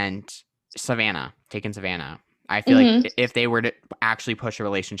 Jake and Savannah. Jake and Savannah. I feel like Mm-hmm. if they were to actually push a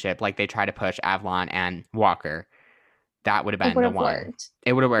relationship like they try to push Avalon and Walker, that would have It been would the have one. worked.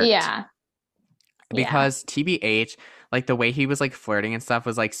 It would have worked. Yeah. Yeah. Because TBH, like the way he was like flirting and stuff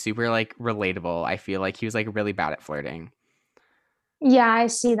was like super like relatable. I feel like he was like really bad at flirting. Yeah, I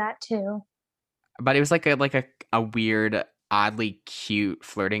see that too. But it was like a weird, oddly cute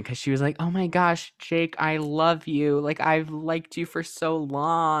flirting because she was like, "Oh my gosh, Jake, I love you. Like I've liked you for so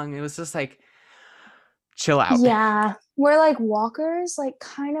long." It was just like chill out. Yeah. Where like walkers like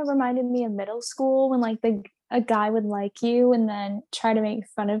kind of reminded me of middle school when like a guy would like you and then try to make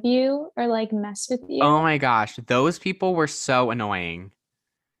fun of you or like mess with Oh you. my gosh, those people were so annoying.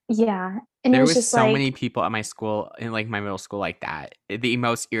 Yeah. And it There was was just so many like people at my school in like my middle school like that. The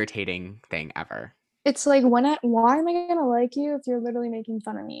most irritating thing ever. it's like why am I gonna like you if you're literally making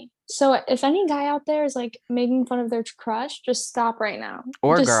fun of me? So if any guy out there is like making fun of their crush, just stop right now.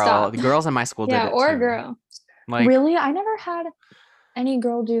 Or Just girl, stop. the girls in my school did Yeah, it or a too. girl. Like Really? I never had any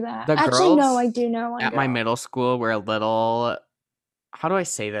girl do that. the Actually, no, girls I do know one at my girl. middle school were a little how do I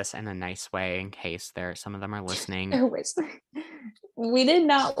say this in a nice way in case some of them are listening? It was we did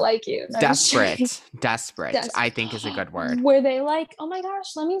not like you. No, I'm just joking. Desperate, Des- I think is a good word. Were they like, oh my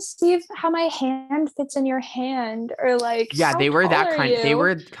gosh, let me see how my hand fits in your hand, or like, Yeah, how tall are they you?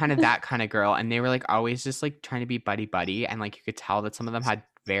 were kind of that kind of girl, and they were like always just like trying to be buddy buddy, and like you could tell that some of them had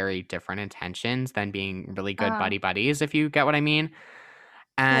very different intentions than being really good Uh, buddy buddies, if you get what I mean.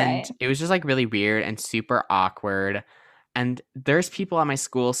 And right. it was just like really weird and super awkward. And there's people at my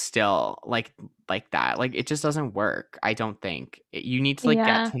school still like that. Like it just doesn't work. I don't think you need to like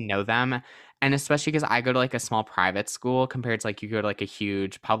get Yeah. to know them, and especially because I go to like a small private school compared to like you go to like a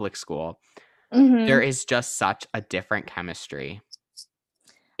huge public school. There Mm-hmm. is just such a different chemistry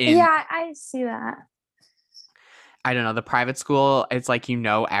in Yeah, I see that. I don't know, the private school, it's like you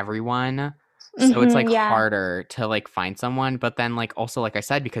know everyone. So it's like Mm-hmm. Yeah. harder to like find someone, but then like also like I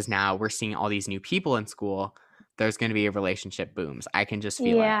said, because now we're seeing all these new people in school, there's going to be a relationship booms. I can just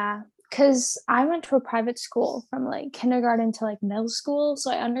feel it. Yeah. Because I went to a private school from like kindergarten to like middle school.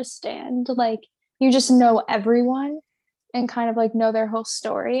 So I understand like you just know everyone and kind of like know their whole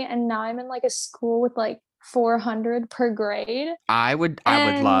story. And now I'm in like a school with like 400 per grade. I would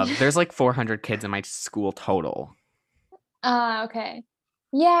And love. There's like 400 kids in my school total. okay.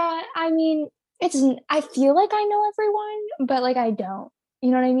 Yeah, I mean, it's I feel like I know everyone, but like I don't.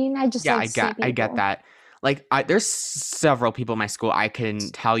 You know what I mean? I just Yeah, like see I get people. that. Like there's several people in my school I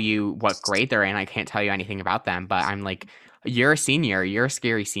can tell you what grade they're in. I can't tell you anything about them, but I'm like, you're a senior. You're a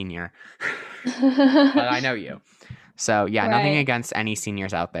scary senior. But I know you. So yeah, nothing Right. against any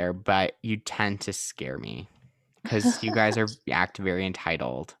seniors out there, but you tend to scare me because you guys act very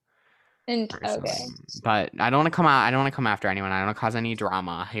entitled And personally. okay. But I don't want to come out. I don't want to come after anyone. I don't want to cause any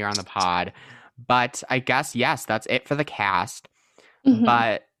drama here on the pod. But I guess yes, that's it for the cast. Hmm.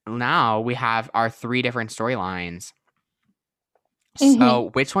 But now we have our three different storylines. Hmm. So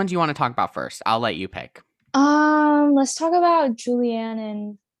which one do you want to talk about first? I'll let you pick. Let's talk about Julianne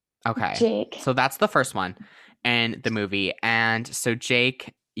and Okay. Jake. So that's the first one in the movie. And so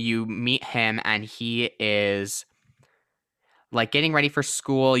Jake, you meet him and he is like getting ready for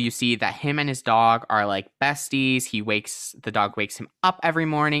school. You see that him and his dog are like besties. The dog wakes him up every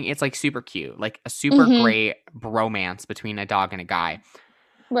morning. It's like super cute, like a super Hmm. great bromance between a dog and a guy.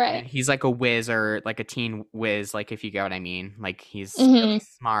 And Right. he's like a whiz or like a teen whiz, like if you get what I mean. Like he's really Hmm.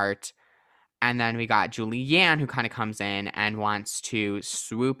 smart. And then we got Julianne who kind of comes in and wants to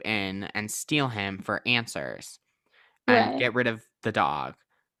swoop in and steal him for answers and Right. get rid of the dog.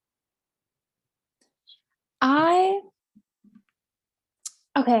 I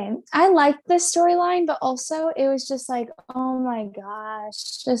okay. I liked this storyline, but also it was just like, oh my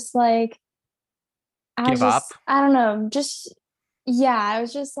gosh, just like Give up. I don't know, just yeah, I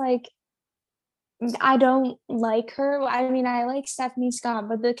was just like, I don't like her. I mean, I like Stephanie Scott,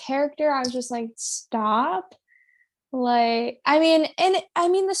 but the character, I was just like, stop. Like, I mean,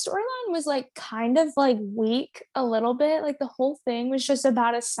 the storyline was like kind of like weak a little bit. Like, the whole thing was just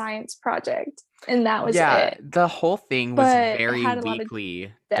about a science project, and that was Yeah, it. the whole thing was But it very had a lot of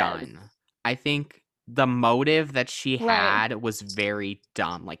weakly dead. done. I think the motive that she Right. had was very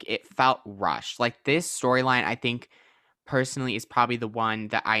dumb. Like it felt rushed. Like this storyline, I think personally is probably the one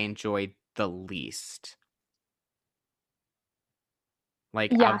that I enjoyed the least.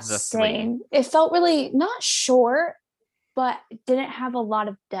 Like Yeah, of the three. same. It felt really not short, but didn't have a lot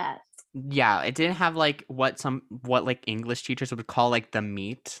of depth. Yeah, it didn't have like what like English teachers would call like the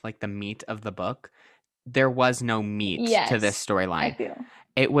meat of the book. There was no meat to this Yes, I storyline. feel.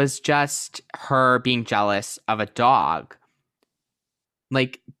 It was just her being jealous of a dog.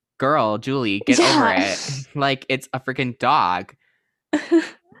 Like, girl, Julie, get over Yeah. it. Like, it's a freaking dog.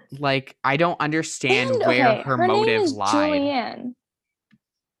 Like, I don't understand And where okay, her her name motive is lied. Julianne.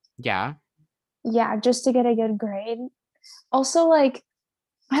 Yeah. Yeah, just to get a good grade. Also, like,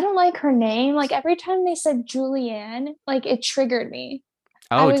 I don't like her name. Like, every time they said Julianne, like, it triggered me.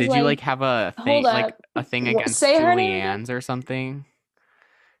 I Oh, was did you like like, have a hold thing like up, a thing what, against say her name again? Julianne's or something?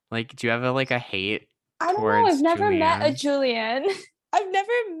 Like, do you have a hate I don't know. I've towards never met a Julianne? Julianne. I've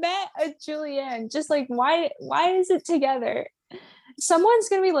never met a Julianne. Just like, why is it together? Someone's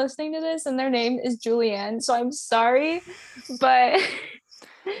gonna be listening to this and their name is Julianne, so I'm sorry, but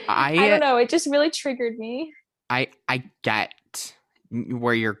I don't I know. It just really triggered me. I get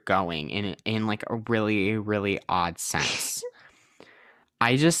where you're going in like a really really odd sense.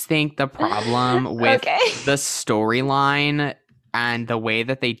 I just think the problem with Okay. the storyline and the way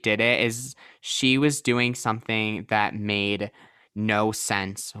that they did it is she was doing something that made no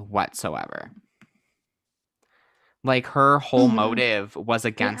sense whatsoever. Like her whole Hmm. motive was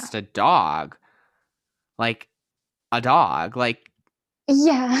Yeah. against a dog. Like a dog. Like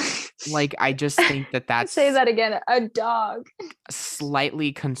Yeah. Like, I just think that Say that's that again. A dog.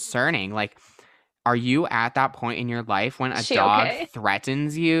 slightly concerning. Like, are you at that point in your life when a She dog okay?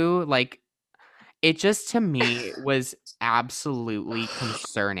 threatens you? Like, it just to me was absolutely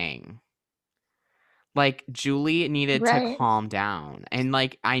concerning. Like, Julie needed to Right. calm down. And,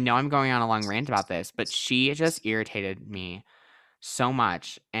 like, I know I'm going on a long rant about this, but she just irritated me so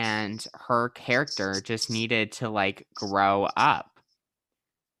much. And her character just needed to, like, grow up.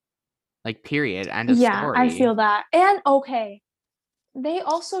 Like, period. End of Yeah, I story. feel that. And okay, they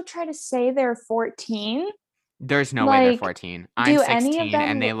also try to say they're 14. There's no way they're Like, 14. I'm do any of 16 and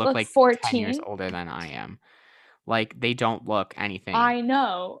them they look look like 10 years 14? older than I am. Like, they don't look anything. I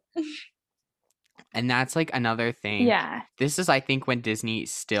know. And that's like another thing. Yeah. This is, I think, when Disney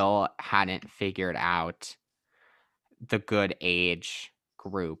still hadn't figured out the good age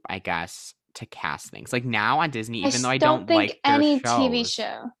group, I guess, to cast things. Like, now on Disney, even though I Don't don't think like their any TV shows,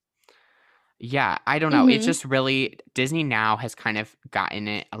 show. yeah, I don't know. It's Mm-hmm. just really Disney now has kind of gotten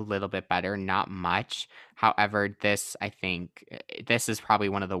it a little bit better, not much. However, this, I think, this is probably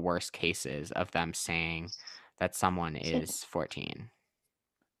one of the worst cases of them saying that someone is 14.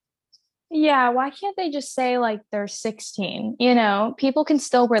 Yeah, why can't they just say like they're 16? You know, people can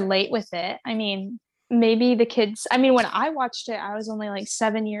still relate with it. I mean, maybe the kids, I mean, when I watched it, I was only like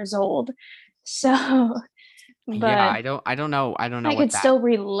 7 years old. So, Yeah, but I don't know I what could that still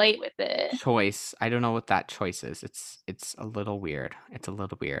relate with it. choice. I don't know what that choice is. It's a little weird. It's a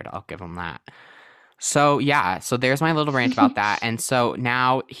little weird. I'll give him that. So yeah, so there's my little rant about that. And so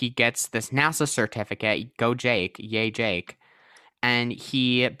now he gets this NASA certificate. Go Jake, yay Jake. And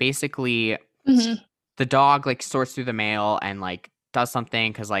he basically Mhm. the dog like sorts through the mail and like does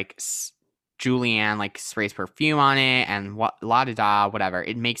something because like Julianne like sprays perfume on it and what la da da whatever.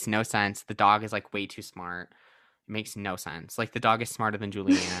 It makes no sense. The dog is like way too smart. It makes no sense. Like the dog is smarter than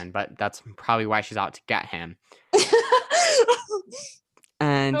Julianne, but that's probably why she's out to get him.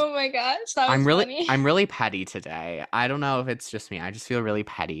 And Oh my gosh, that was funny. I'm really petty today. I don't know if it's just me. I just feel really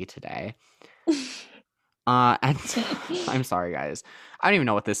petty today. And I'm sorry, guys. I don't even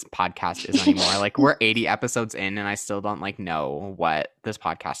know what this podcast is anymore. Like we're 80 episodes in, and I still don't like know what this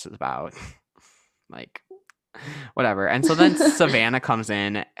podcast is about. Like, whatever. And so then Savannah comes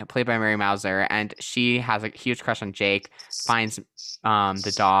in, played by Mary Mauser, and she has a huge crush on Jake. Finds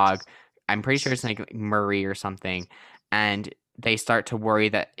the dog. I'm pretty sure it's like Murray or something, and they start to worry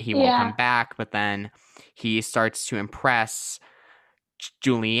that he won't come Yeah. back. But then he starts to impress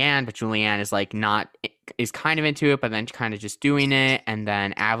Julianne, but Julianne is like not is kind of into it, but then kind of just doing it. And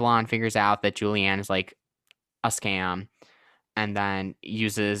then Avalon figures out that Julianne is like a scam, and then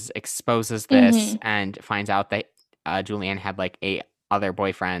exposes this Hmm. and finds out that Julianne had like 8 other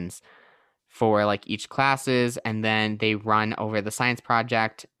boyfriends for like each classes, and then they run over the science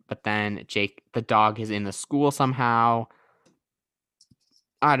project. But then Jake, the dog, is in the school somehow.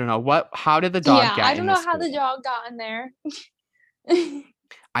 I don't know what. How did the dog Yeah, get I don't in the know how the school? dog got in there.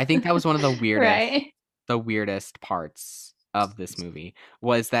 I think that was one of Right. the weirdest parts of this movie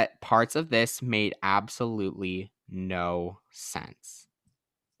was that parts of this made absolutely no sense.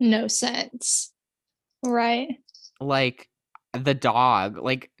 No sense. Right. Like the dog,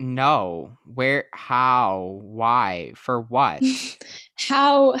 like no, where, how, why, for what?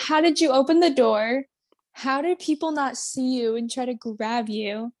 How did you open the door? How did people not see you and try to grab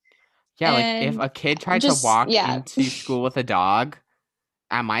you? Yeah, like if And a kid tried to just walk yeah. into school with a dog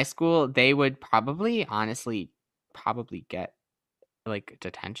at my school, they would probably honestly probably get like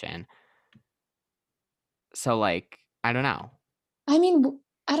detention. So like, I don't know. I mean,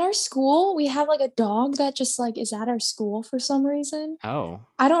 at our school, we have like a dog that just like is at our school for some reason. Oh.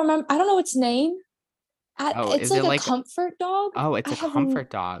 I don't remember. I don't know its name. Oh, It's is it like a like comfort dog. oh, I it's a have comfort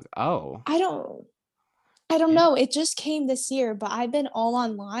dog. Oh. I don't I don't In- know. It just came this year, but I've been all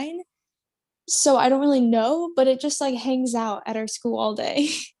online, so I don't really know. But it just like hangs out at our school all day.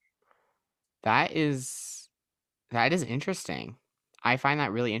 That is that is interesting. I find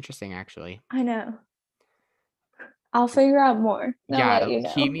that really interesting actually. I know. I'll figure out more. I'll let Yeah, you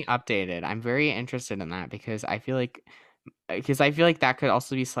keep know. me updated. I'm very interested in that because I feel like that could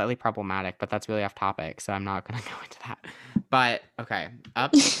also be slightly problematic, but that's really off topic, so I'm not going to go into that. But okay,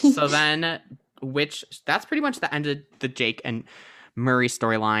 up. So then, which that's pretty much the end of the Jake and Murray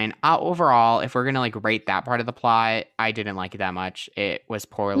storyline. Overall, if we're gonna like rate that part of the plot, I didn't like it that much. It was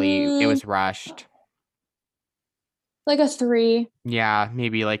poorly. It Mm, was rushed. like a 3 Yeah,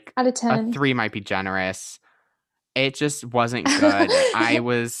 maybe like out of a 10. 3 might be generous. It just wasn't good.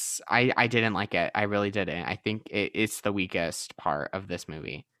 I didn't like it. I really didn't. I think it's the weakest part of this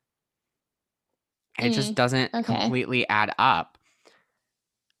movie. It just Mm, doesn't okay. completely add up.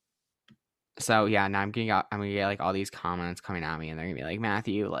 So yeah, now I'm gonna get like all these comments coming at me, and they're gonna be like,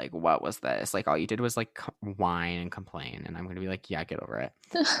 Matthew, like, what was this? Like, all you did was like whine and complain, and I'm gonna be like, yeah, get over it.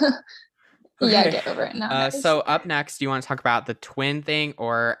 Yeah, Okay. get over it now, guys. So up next, do you want to talk about the twin thing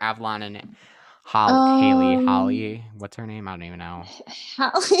or Avalon and Um, Holly? What's her name? I don't even know.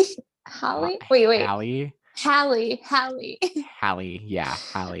 Hallie, Hallie. Wait. Hallie, Hallie. Hallie, yeah,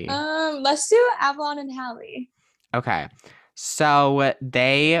 Hallie. Let's do Avalon and Hallie. Okay, so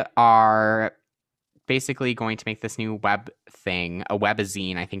they are basically going to make this new web thing, a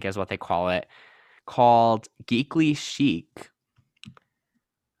webazine, I think is what they call it, called Geekly Chic.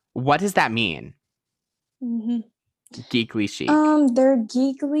 What does that mean? Mm-hmm. Geekly Chic. They're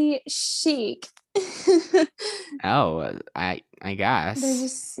geekly chic. Oh, I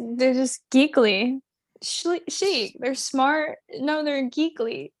guess. They're just geekly chic. They're smart. No, they're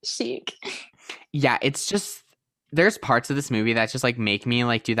geekly chic. Yeah, it's just there's parts of this movie that just like make me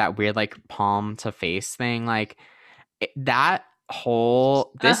like do that weird like palm to face thing. Like that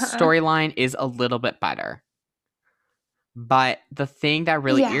whole this Uh-huh. storyline is a little bit better. But the thing that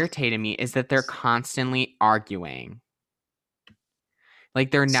really Yeah. irritated me is that they're constantly arguing.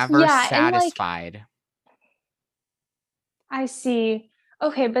 Like they're never Yeah, and like satisfied. I see.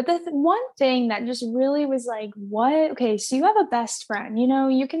 Okay, but the one thing that just really was like, what? Okay, so you have a best friend,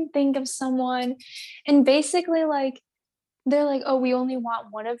 you can think of someone, and basically, like, they're like, oh, we only want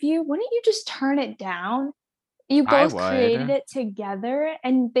one of you. Wouldn't you just turn it down? You I both created would. it together,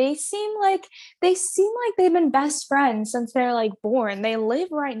 and they seem like they've been best friends since they're like born. They live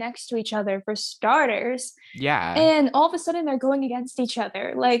right next to each other for starters, Yeah. and all of a sudden they're going against each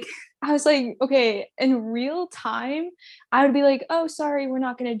other. Like, I was like, okay, in real time I would be like, oh, sorry, we're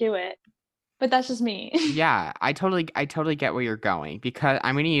not going to do it, but that's just me. Yeah, I totally get where you're going because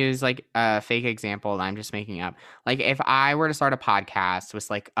I'm going to use like a fake example that I'm just making up. Like if I were to start a podcast with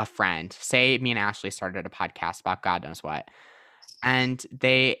like a friend, say me and Ashley started a podcast about God knows what, and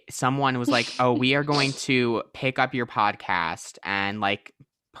someone was like, "Oh, we are going to pick up your podcast and like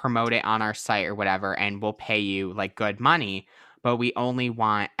promote it on our site or whatever, and we'll pay you like good money, but we only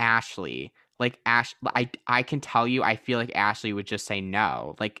want Ashley." Like I can tell you, I feel like Ashley would just say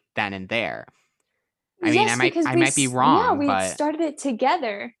no, like then and there. I mean, Yes, because I might be yeah, wrong, we but started it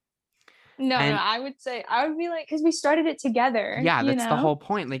together. No, and I would say, I would be like, because we started it together, yeah, that's the whole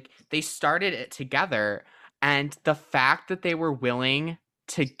point. Like they started it together, and the fact that they were willing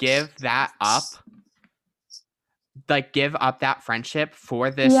to give that up, like give up that friendship for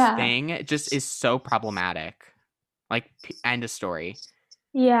this Yeah. thing, just is so problematic. Like end of story.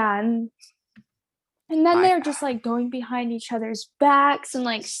 Yeah, and then But they're just like going behind each other's backs and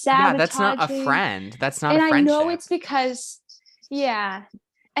like yeah, that's not a sabotaging. friend. That's not a And I know friendship. it's because, yeah,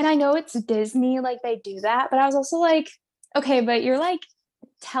 and I know it's Disney, like they do that, but I was also like, okay, but you're like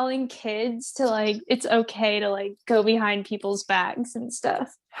telling kids to like, it's okay to like go behind people's backs and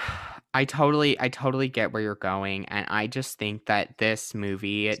stuff. I totally get where you're going, and I just think that this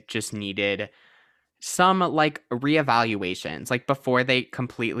movie just needed some like reevaluations. Like before they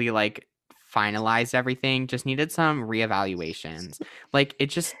completely like finalized everything, just needed some reevaluations. Like it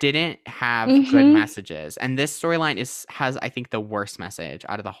just didn't have good Mm-hmm. messages. And this storyline is has I think the worst message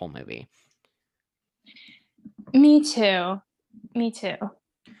out of the whole movie. Me too. Me too.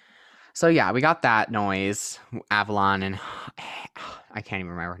 So yeah, we got that noise. Avalon and I can't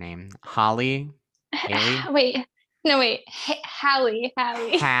even remember her name. Holly? Haley? Wait, no, wait, Hallie.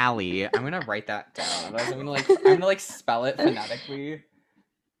 Hallie. I'm gonna write that down. Otherwise I'm gonna like spell it phonetically.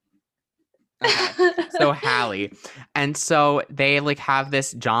 Okay. So Hallie. And so they like have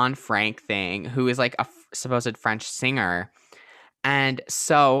this John Frank thing who is like a supposed French singer. And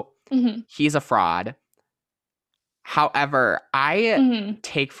so Hmm. he's a fraud. However, I Hmm.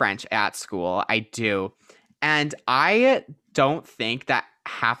 take French at school. I do. And I don't think that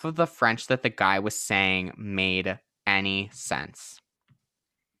half of the French that the guy was saying made any sense.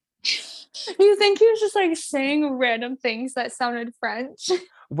 You think he was just like saying random things that sounded French?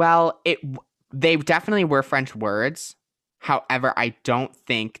 Well, they definitely were French words. However, I don't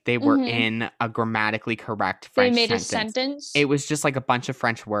think they were Hmm. in a grammatically correct They French made a sentence. sentence. It was just like a bunch of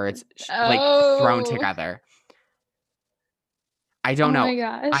French words like thrown Oh, together. I don't oh know. my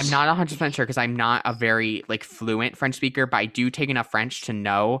I'm gosh. not 100% sure because I'm not a very like fluent French speaker, but I do take enough French to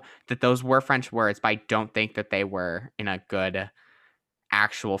know that those were French words, but I don't think that they were in a good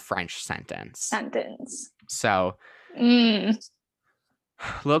actual French sentence. Sentence. So Mm.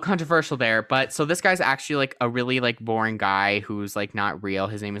 a little controversial there, but so this guy's actually like a really like boring guy who's like not real.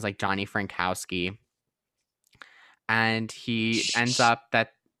 His name is like Johnny Frankowski, and he ends up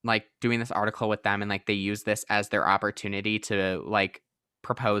that like doing this article with them, and like they use this as their opportunity to like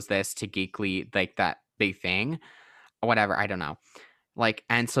propose this to Geekly, like that big thing, or whatever. I don't know. Like,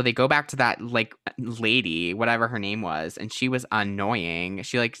 and so they go back to that like lady, whatever her name was, and she was annoying.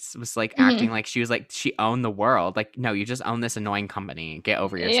 She like was like acting Mhm. like she was like she owned the world. Like, no, you just own this annoying company. Get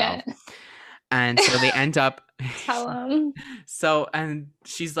over Yeah. yourself. And so they end up Tell them. so and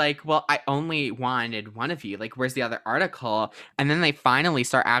she's like, well, I only wanted one of you. Like, where's the other article? And then they finally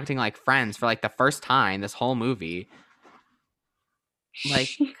start acting like friends for like the first time this whole movie. Like,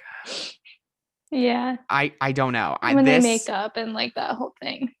 Yeah. I don't know. When they make up and like that whole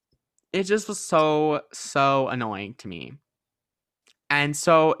thing. It just was so annoying to me. And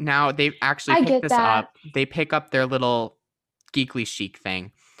so now they actually I pick get this that. up. They pick up their little geekly chic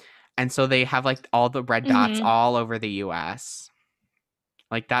thing. And so they have like all the red dots Mhm. all over the US.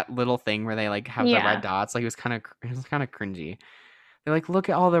 Like that little thing where they like have the red Yeah. dots. Like it was kind of cringy. They're like, look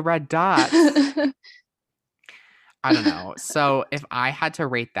at all the red dots. I don't know. So if I had to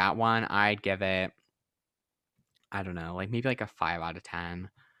rate that one, I'd give it, I don't know, like maybe like a 5 out of 10.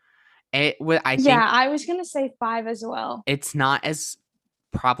 It would, I Yeah, think I was gonna say 5 as well. it's not as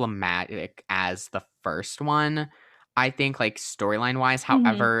problematic as the first one. I think like storyline wise, Mhm.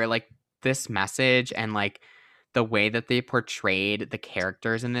 however, like this message and like the way that they portrayed the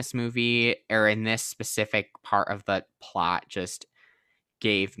characters in this movie or in this specific part of the plot just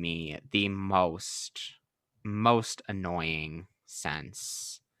gave me the most annoying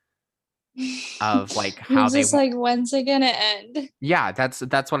sense of like You're how they just like, when's it gonna end? yeah,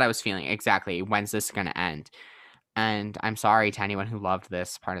 that's what I was feeling exactly. When's this gonna end? And I'm sorry to anyone who loved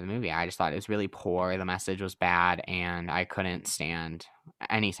this part of the movie. I just thought it was really poor. The message was bad, and I couldn't stand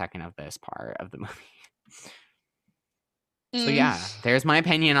any second of this part of the movie. So Mm. yeah, there's my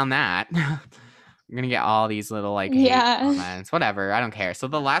opinion on that. You're gonna get all these little like hate Yeah. comments, whatever. I don't care. So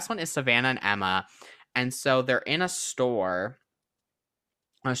the last one is Savannah and Emma, and so they're in a store,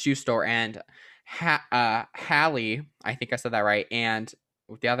 a shoe store, and Hallie, I think I said that right, and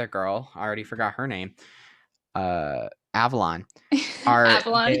with the other girl, I already forgot her name, Avalon, are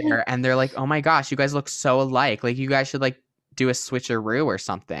Avalon. there, and they're like, "Oh my gosh, you guys look so alike. Like you guys should like do a switcheroo or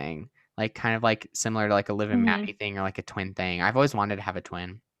something." Like kind of like similar to like a Liv and Mhm. Maddie thing or like a twin thing. I've always wanted to have a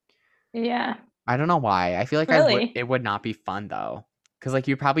twin. Yeah. I don't know why. I feel like Really? it would not be fun though. Cuz like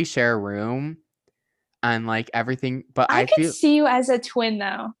you probably share a room and like everything, but I I could feel see you as a twin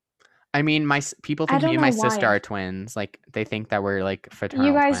though. I mean people I think me don't and know my sister why. are twins. Like they think that we're like You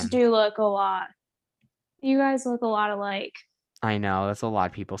fraternal guys twins. do look a lot. You guys look a lot alike. I know that's a lot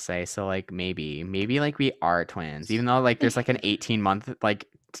of people say. So like maybe like we are twins, even though like there's like an 18-month like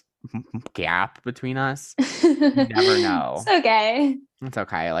gap between us. You never It's know. okay. It's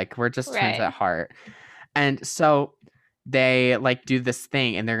okay. Like we're just twins at Right. heart. And so they like do this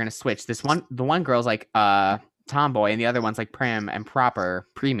thing and they're gonna switch. The one girl's like tomboy and the other one's like prim and proper,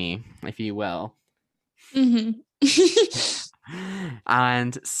 preemie, if you will. Hmm.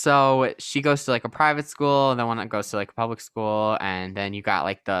 And so she goes to like a private school, and the one that goes to like a public school, and then you got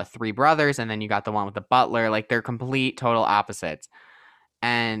like the three brothers, and then you got the one with the butler. Like they're complete total opposites.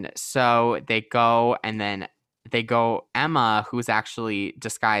 And so they go, and then Emma, who's actually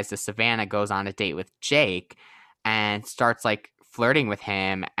disguised as Savannah, goes on a date with Jake and starts like flirting with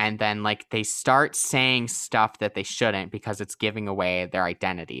him. And then like they start saying stuff that they shouldn't because it's giving away their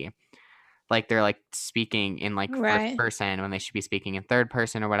identity. Like they're like speaking in like first Right. person when they should be speaking in third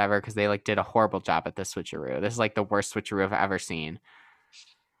person or whatever because they like did a horrible job at this switcheroo. This is like the worst switcheroo I've ever seen.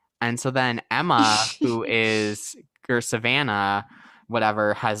 And so then Emma, who is or Savannah,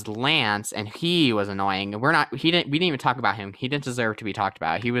 whatever, has Lance, and he was annoying. We didn't even talk about him. He didn't deserve to be talked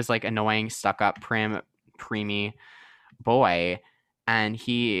about. He was like annoying, stuck up, preemie boy, and Hmm.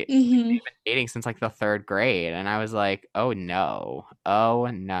 they've been dating since like the third grade. And I was like, oh no.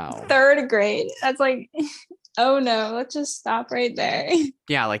 Third grade. That's like, oh no, let's just stop right there.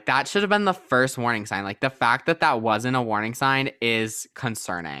 Yeah, like that should have been the first warning sign. Like the fact that that wasn't a warning sign is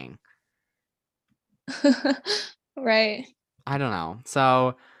concerning. Right. I don't know.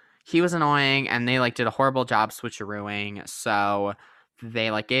 So he was annoying and they like did a horrible job switcherooing. So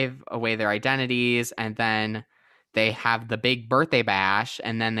they like gave away their identities and then they have the big birthday bash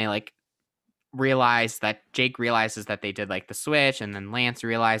and then they like realize that Jake realizes that they did like the switch and then Lance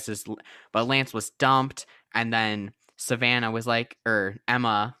realizes but Lance was dumped and then Savannah was like or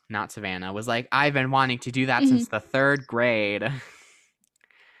Emma, not Savannah, was like I've been wanting to do that Hmm. since the third grade.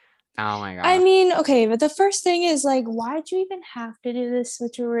 Oh my I gosh. mean, okay, but the first thing is like, why did you even have to do this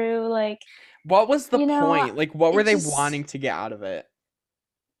switcheroo? Like, What was the you know, point? Like what were it they just, wanting to get out of it?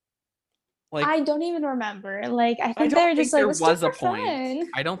 Like I don't even remember. Like, I I think don't they're just think like, there let's do it was a for point. fun.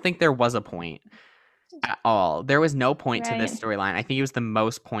 I don't think there was a point. at all. There was no point to this Right. storyline. I think it was the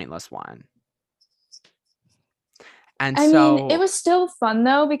most pointless one. And I mean, it so was still fun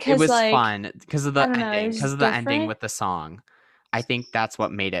though it because was like fun because of I the don't know, it ending, was because just of the ending different. with the song. I think that's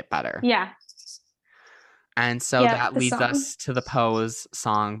what made it better. Yeah. And so Yeah, that the leads song. us to the Pose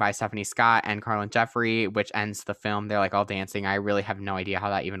song by Stephanie Scott and Carlin Jeffrey, which ends the film. They're like all dancing. I really have no idea how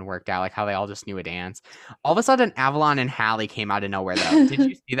that even worked out, like how they all just knew a dance. All of a sudden, Avalon and Hallie came out of nowhere, though. Did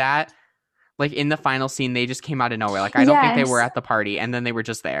you see that? Like in the final scene, they just came out of nowhere. Like I don't think they were Yes. at the party, and then they were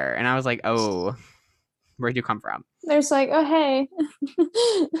just there. And I was like, oh, where'd you come from? There's like, oh hey.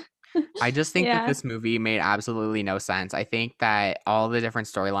 I just think that Yeah. this movie made absolutely no sense. I think that all the different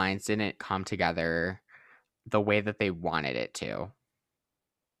storylines didn't come together the way that they wanted it to.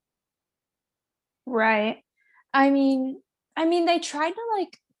 Right. I mean they tried to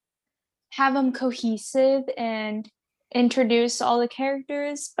like have them cohesive and introduce all the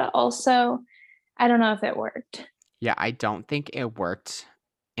characters, but also I don't know if it worked. Yeah, I don't think it worked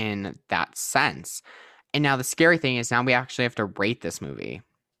in that sense. And now the scary thing is now we actually have to rate this movie.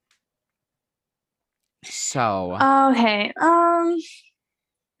 So, Okay.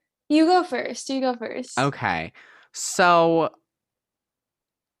 You go first. You go first. okay. So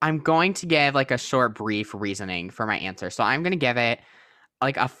I'm going to give like a short, brief reasoning for my answer. So I'm going to give it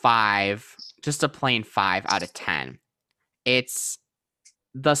like a 5, just a plain 5 out of 10. It's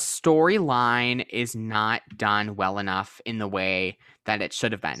the storyline is not done well enough in the way that it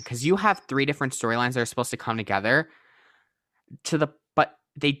should have been, because you have 3 different storylines that are supposed to come together but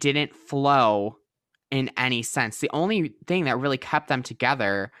they didn't flow in any sense. The only thing that really kept them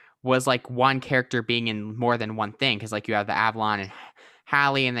together was like one character being in more than one thing, because like you have the Avalon and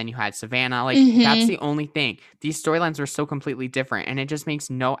Hallie, and then you had Savannah. Like that's Mm-hmm. the only thing. These storylines were so completely different, and it just makes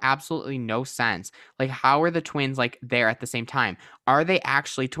absolutely no sense. Like, how are the twins like there at the same time? Are they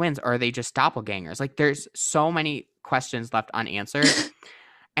actually twins, or are they just doppelgangers? Like, there's so many questions left unanswered.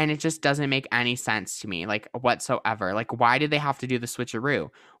 And it just doesn't make any sense to me, like, whatsoever. Like, why did they have to do the switcheroo?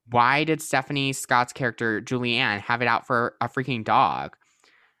 Why did Stephanie Scott's character, Julianne, have it out for a freaking dog?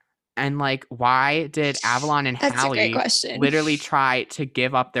 And, like, why did Avalon and That's a great Hallie question. literally try to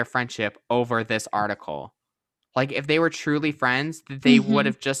give up their friendship over this article? Like, if they were truly friends, they would Mm-hmm.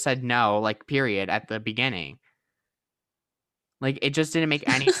 have just said no, like, period, at the beginning. Like, it just didn't make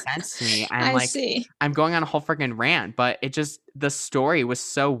any sense to me. And, I like, see. I'm going on a whole freaking rant, but the story was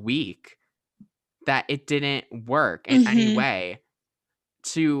so weak that it didn't work in any Mm-hmm. way.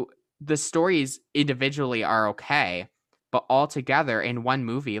 To The stories individually are okay, but all together in one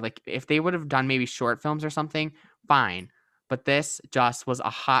movie, like if they would have done maybe short films or something, fine. But this just was a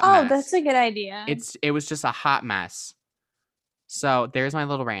hot Oh, that's mess. a good idea. It was just a hot mess. So there's my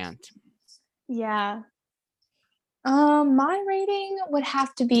little rant. Yeah. My rating would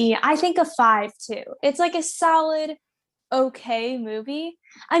have to be, I think, a 5 too. It's like a solid, okay movie.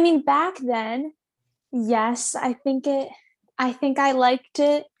 I mean, back then, yes, I think I liked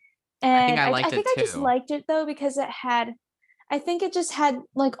it. I think And I I liked it think I just too. liked it though because I think it just had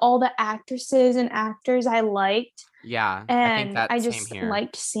like all the actresses and actors I liked. Yeah, I think And I that same just here.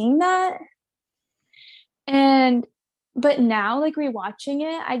 liked seeing that. And but now, like rewatching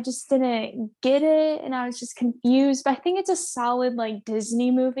it, I just didn't get it and I was just confused. But I think it's a solid like Disney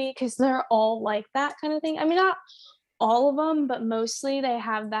movie because they're all like that kind of thing. I mean, not all of them, but mostly they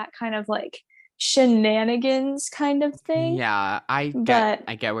have that kind of like shenanigans kind of thing. Yeah, But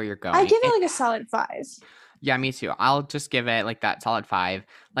I get where you're I going. give it like a solid 5. Yeah, me too. I'll just give it like that solid 5.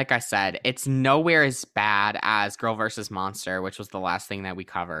 Like I said, it's nowhere as bad as Girl versus Monster, which was the last thing that we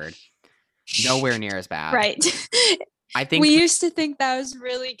covered. Nowhere near as bad. Right. I think We used to think that was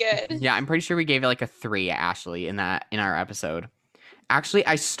really good. yeah, I'm pretty sure we gave it like a 3, Ashley, in our episode. Actually,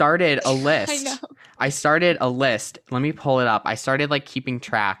 I started a I know. list. I started a list. Let me pull it up. I started like keeping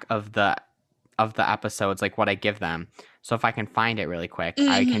track of the episodes, like what I give them. So if I can find it really quick,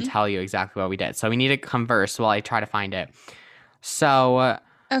 I can Mm-hmm. tell you exactly what we did. So we need to converse while I try to find it. So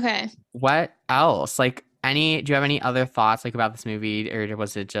Okay. what else? Like do you have any other thoughts like about this movie, or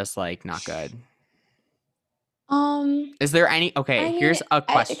was it just like not good? Um, Is there any okay, I mean, here's a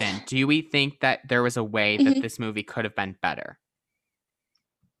question. Do we think that there was a way that mhm. this movie could have been better?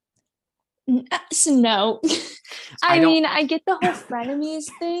 So no. I I don't mean, I get the whole frenemies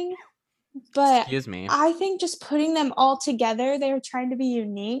thing, but excuse me. I think just putting them all together, they were trying to be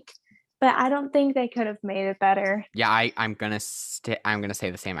unique, but I don't think they could have made it better. Yeah, I'm gonna say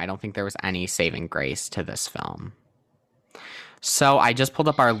the same. I don't think there was any saving grace to this film. So I just pulled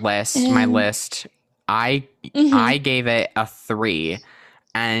up my And list. I mhm. I gave it a 3,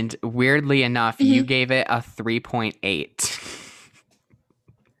 and weirdly enough, you Mhm. gave it a 3.8.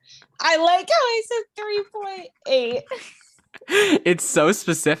 I like how I said 3.8. It's so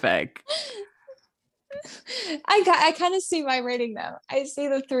specific. I kind of see my rating now. I see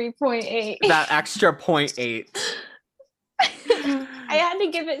the 3.8. That extra 0.8. I had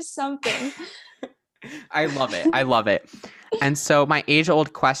to give it something. I love it. I love it. And so my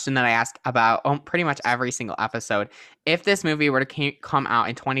age-old question that I ask about pretty much every single episode, if this movie were to come out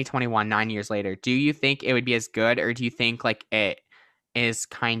in 2021, 9 years later, do you think it would be as good, or do you think like it is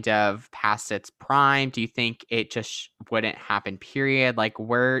kind of past its prime? Do you think it just wouldn't happen, period? Like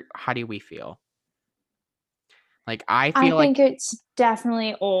how do we feel? Like I feel think like it's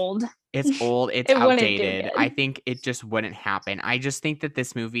definitely old. it's old, it's It wouldn't do outdated. good. I think it just wouldn't happen. I just think that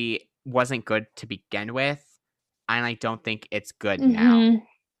this movie wasn't good to begin with, and I don't think it's good now.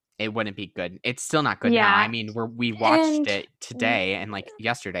 It wouldn't be good. It's still not good now. I mean, we watched it today and like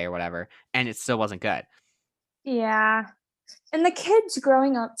yesterday or whatever, and it still wasn't good. Yeah. And the kids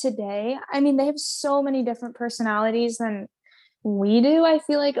growing up today, I mean, they have so many different personalities than we do, I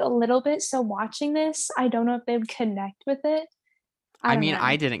feel like, a little bit. So watching this, I don't know if they would connect with it. I mean,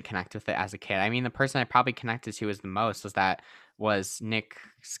 I didn't connect with it as a kid. I mean, the person I probably connected to the most was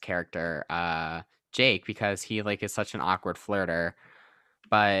Nick's character, Jake, because he like is such an awkward flirter.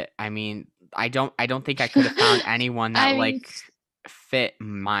 But I mean, I don't think I could have found anyone that like fit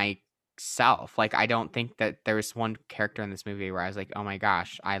myself. Like, I don't think that there was one character in this movie where I was like, oh my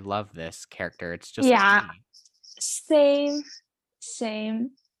gosh, I love this character. It's just me.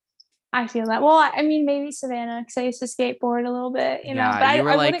 Same. I feel that. Well, I mean, maybe Savannah, because I used to skateboard a little bit, you know. But You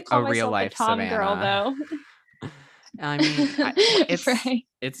were I like wouldn't call a real myself a life Tom Savannah girl, though. I mean, Right.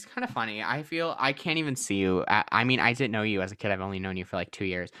 it's kind of funny. I feel I can't even see you. I mean, I didn't know you as a kid. I've only known you for like 2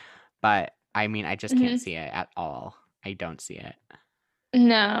 years, but I mean, I just can't see it at all. I don't see it.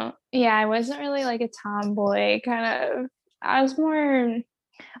 No, yeah, I wasn't really like a tomboy kind of. I was more,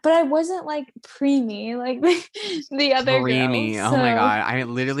 but I wasn't like preemie like the other Preemie. girls. Oh my god, I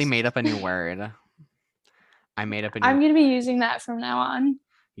literally made up a new word. I'm gonna be using that from now on.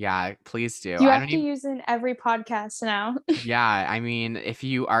 Yeah, please do. You have to use it in every podcast now. Yeah, I mean, if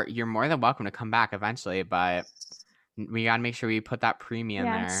you're more than welcome to come back eventually, but we gotta make sure we put that premium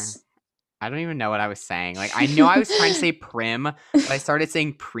there. I don't even know what I was saying. Like, I know I was trying to say prim, but I started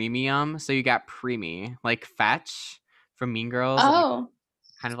saying premium, so you got preemie, like Fetch from Mean Girls. Oh, like,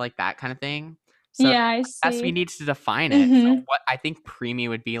 kind of like that kind of thing. So yeah, I see. That's we need to define it. So what I think preemie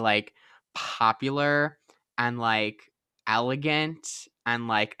would be like popular and like elegant and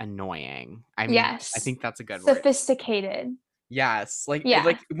like annoying. I mean, yes, I think that's a good word. Sophisticated. Yes, like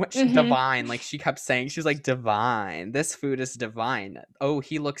Mm-hmm. divine. Like she kept saying, she's like divine. This food is divine. Oh,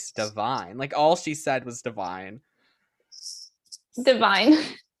 he looks divine. Like all she said was divine. Divine.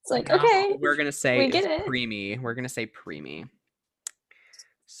 It's like, now okay, we're gonna say we get it. preemie. We're gonna say preemie.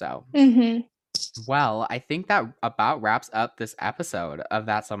 So, Mm-hmm. well, I think that about wraps up this episode of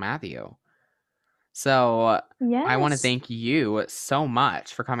That's So Matthew. So, yes. I want to thank you so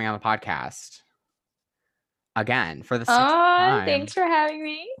much for coming on the podcast again for the 6th time. Thanks for having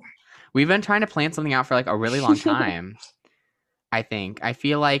me. We've been trying to plan something out for like a really long time. I think. I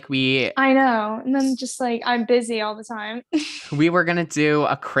feel like I know. And then just like, I'm busy all the time. we were going to do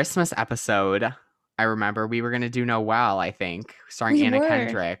a Christmas episode. I remember we were going to do Noelle, I think, starring Anna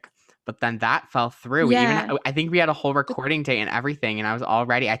Kendrick. But then that fell through. Yeah. I think we had a whole recording date and everything, and I was all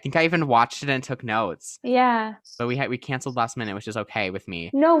ready. I think I even watched it and took notes. Yeah. But we canceled last minute, which is okay with me.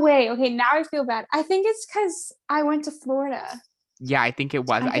 No way. Okay, now I feel bad. I think it's because I went to Florida. Yeah, I think it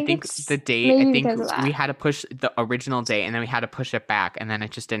was. I think the date, I think we had to push the original date and then we had to push it back and then it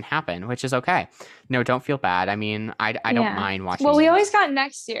just didn't happen, which is okay. No, don't feel bad. I mean, I don't mind watching. Well, we always got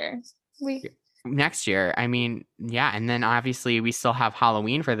next year. Next year. I mean, yeah. And then obviously we still have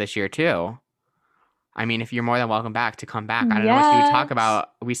Halloween for this year too. I mean, if you're more than welcome back to come back. I don't know what you would talk about.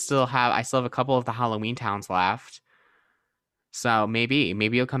 I still have a couple of the Halloween towns left. So maybe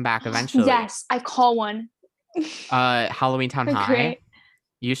you'll come back eventually. Yes, I call one. Halloween Town High. Great.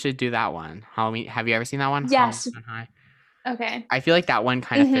 You should do that one. Halloween. Have you ever seen that one? Yes. Halloween Town High. Okay. I feel like that one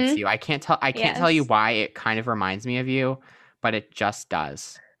kind of fits you. I can't tell you why it kind of reminds me of you, but it just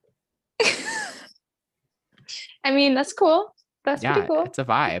does. I mean, that's cool. That's pretty cool. It's a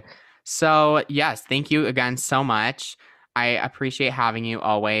vibe. So yes, thank you again so much. I appreciate having you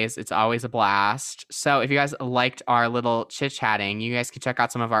always. It's always a blast. So if you guys liked our little chit-chatting, you guys can check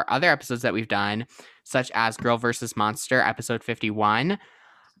out some of our other episodes that we've done, such as Girl vs. Monster, episode 51,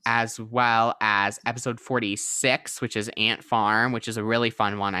 as well as episode 46, which is Ant Farm, which is a really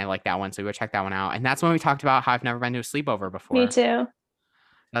fun one. I like that one, so go check that one out. And that's when we talked about how I've never been to a sleepover before. Me too.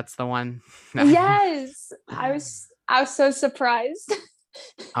 That's the one. Yes. I was so surprised.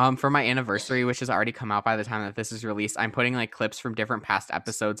 For my anniversary, which has already come out by the time that this is released, I'm putting like clips from different past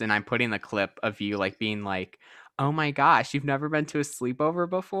episodes, and I'm putting the clip of you like being like, "Oh my gosh, you've never been to a sleepover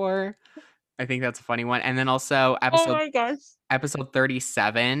before?" I think that's a funny one. And then also Oh my gosh. episode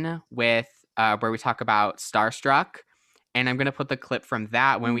 37 with where we talk about Starstruck, and I'm gonna put the clip from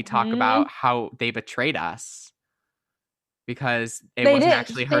that when we talk about how they betrayed us because it wasn't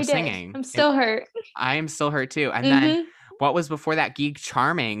actually her singing. I'm still hurt. I am still hurt too. And then what was before that? Geek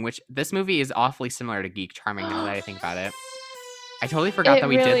Charming, which this movie is awfully similar to Geek Charming now that I think about it. I totally forgot that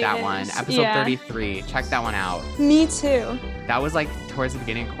we did that one. Episode 33. Check that one out. Me too. That was like towards the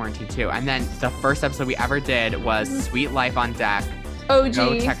beginning of quarantine too. And then the first episode we ever did was Sweet Life on Deck. OG.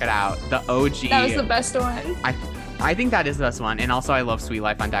 Go check it out. The OG. That was the best one. I think that is the best one. And also I love Sweet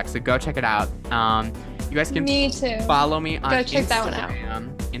Life on Deck. So go check it out. You guys can follow me on Go check that one out.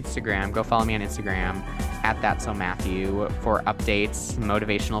 Instagram. Go follow me on Instagram at That's So Matthew for updates,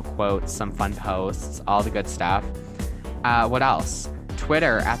 motivational quotes, some fun posts, all the good stuff. What else?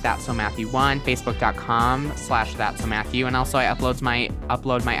 Twitter at That's So Matthew1, Facebook.com/That's So Matthew, and also I upload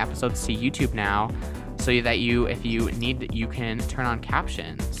my episodes to YouTube now, so that if you need, you can turn on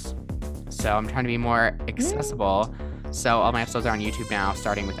captions. So I'm trying to be more accessible. So all my episodes are on YouTube now,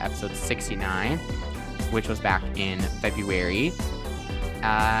 starting with episode 69, which was back in February.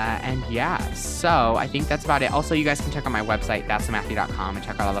 And yeah, so I think that's about it. Also, you guys can check out my website, that'ssomatthew.com, and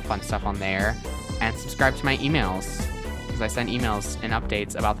check out all the fun stuff on there. And subscribe to my emails, because I send emails and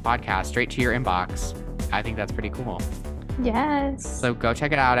updates about the podcast straight to your inbox. I think that's pretty cool. Yes. So go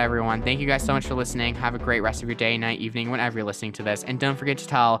check it out, everyone. Thank you guys so much for listening. Have a great rest of your day, night, evening, whenever you're listening to this. And don't forget to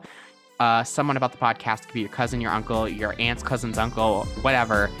tell someone about the podcast. It could be your cousin, your uncle, your aunt's cousin's uncle,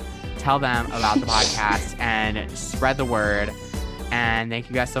 whatever. Tell them about the podcast and spread the word. And thank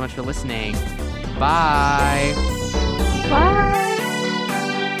you guys so much for listening. Bye. Bye.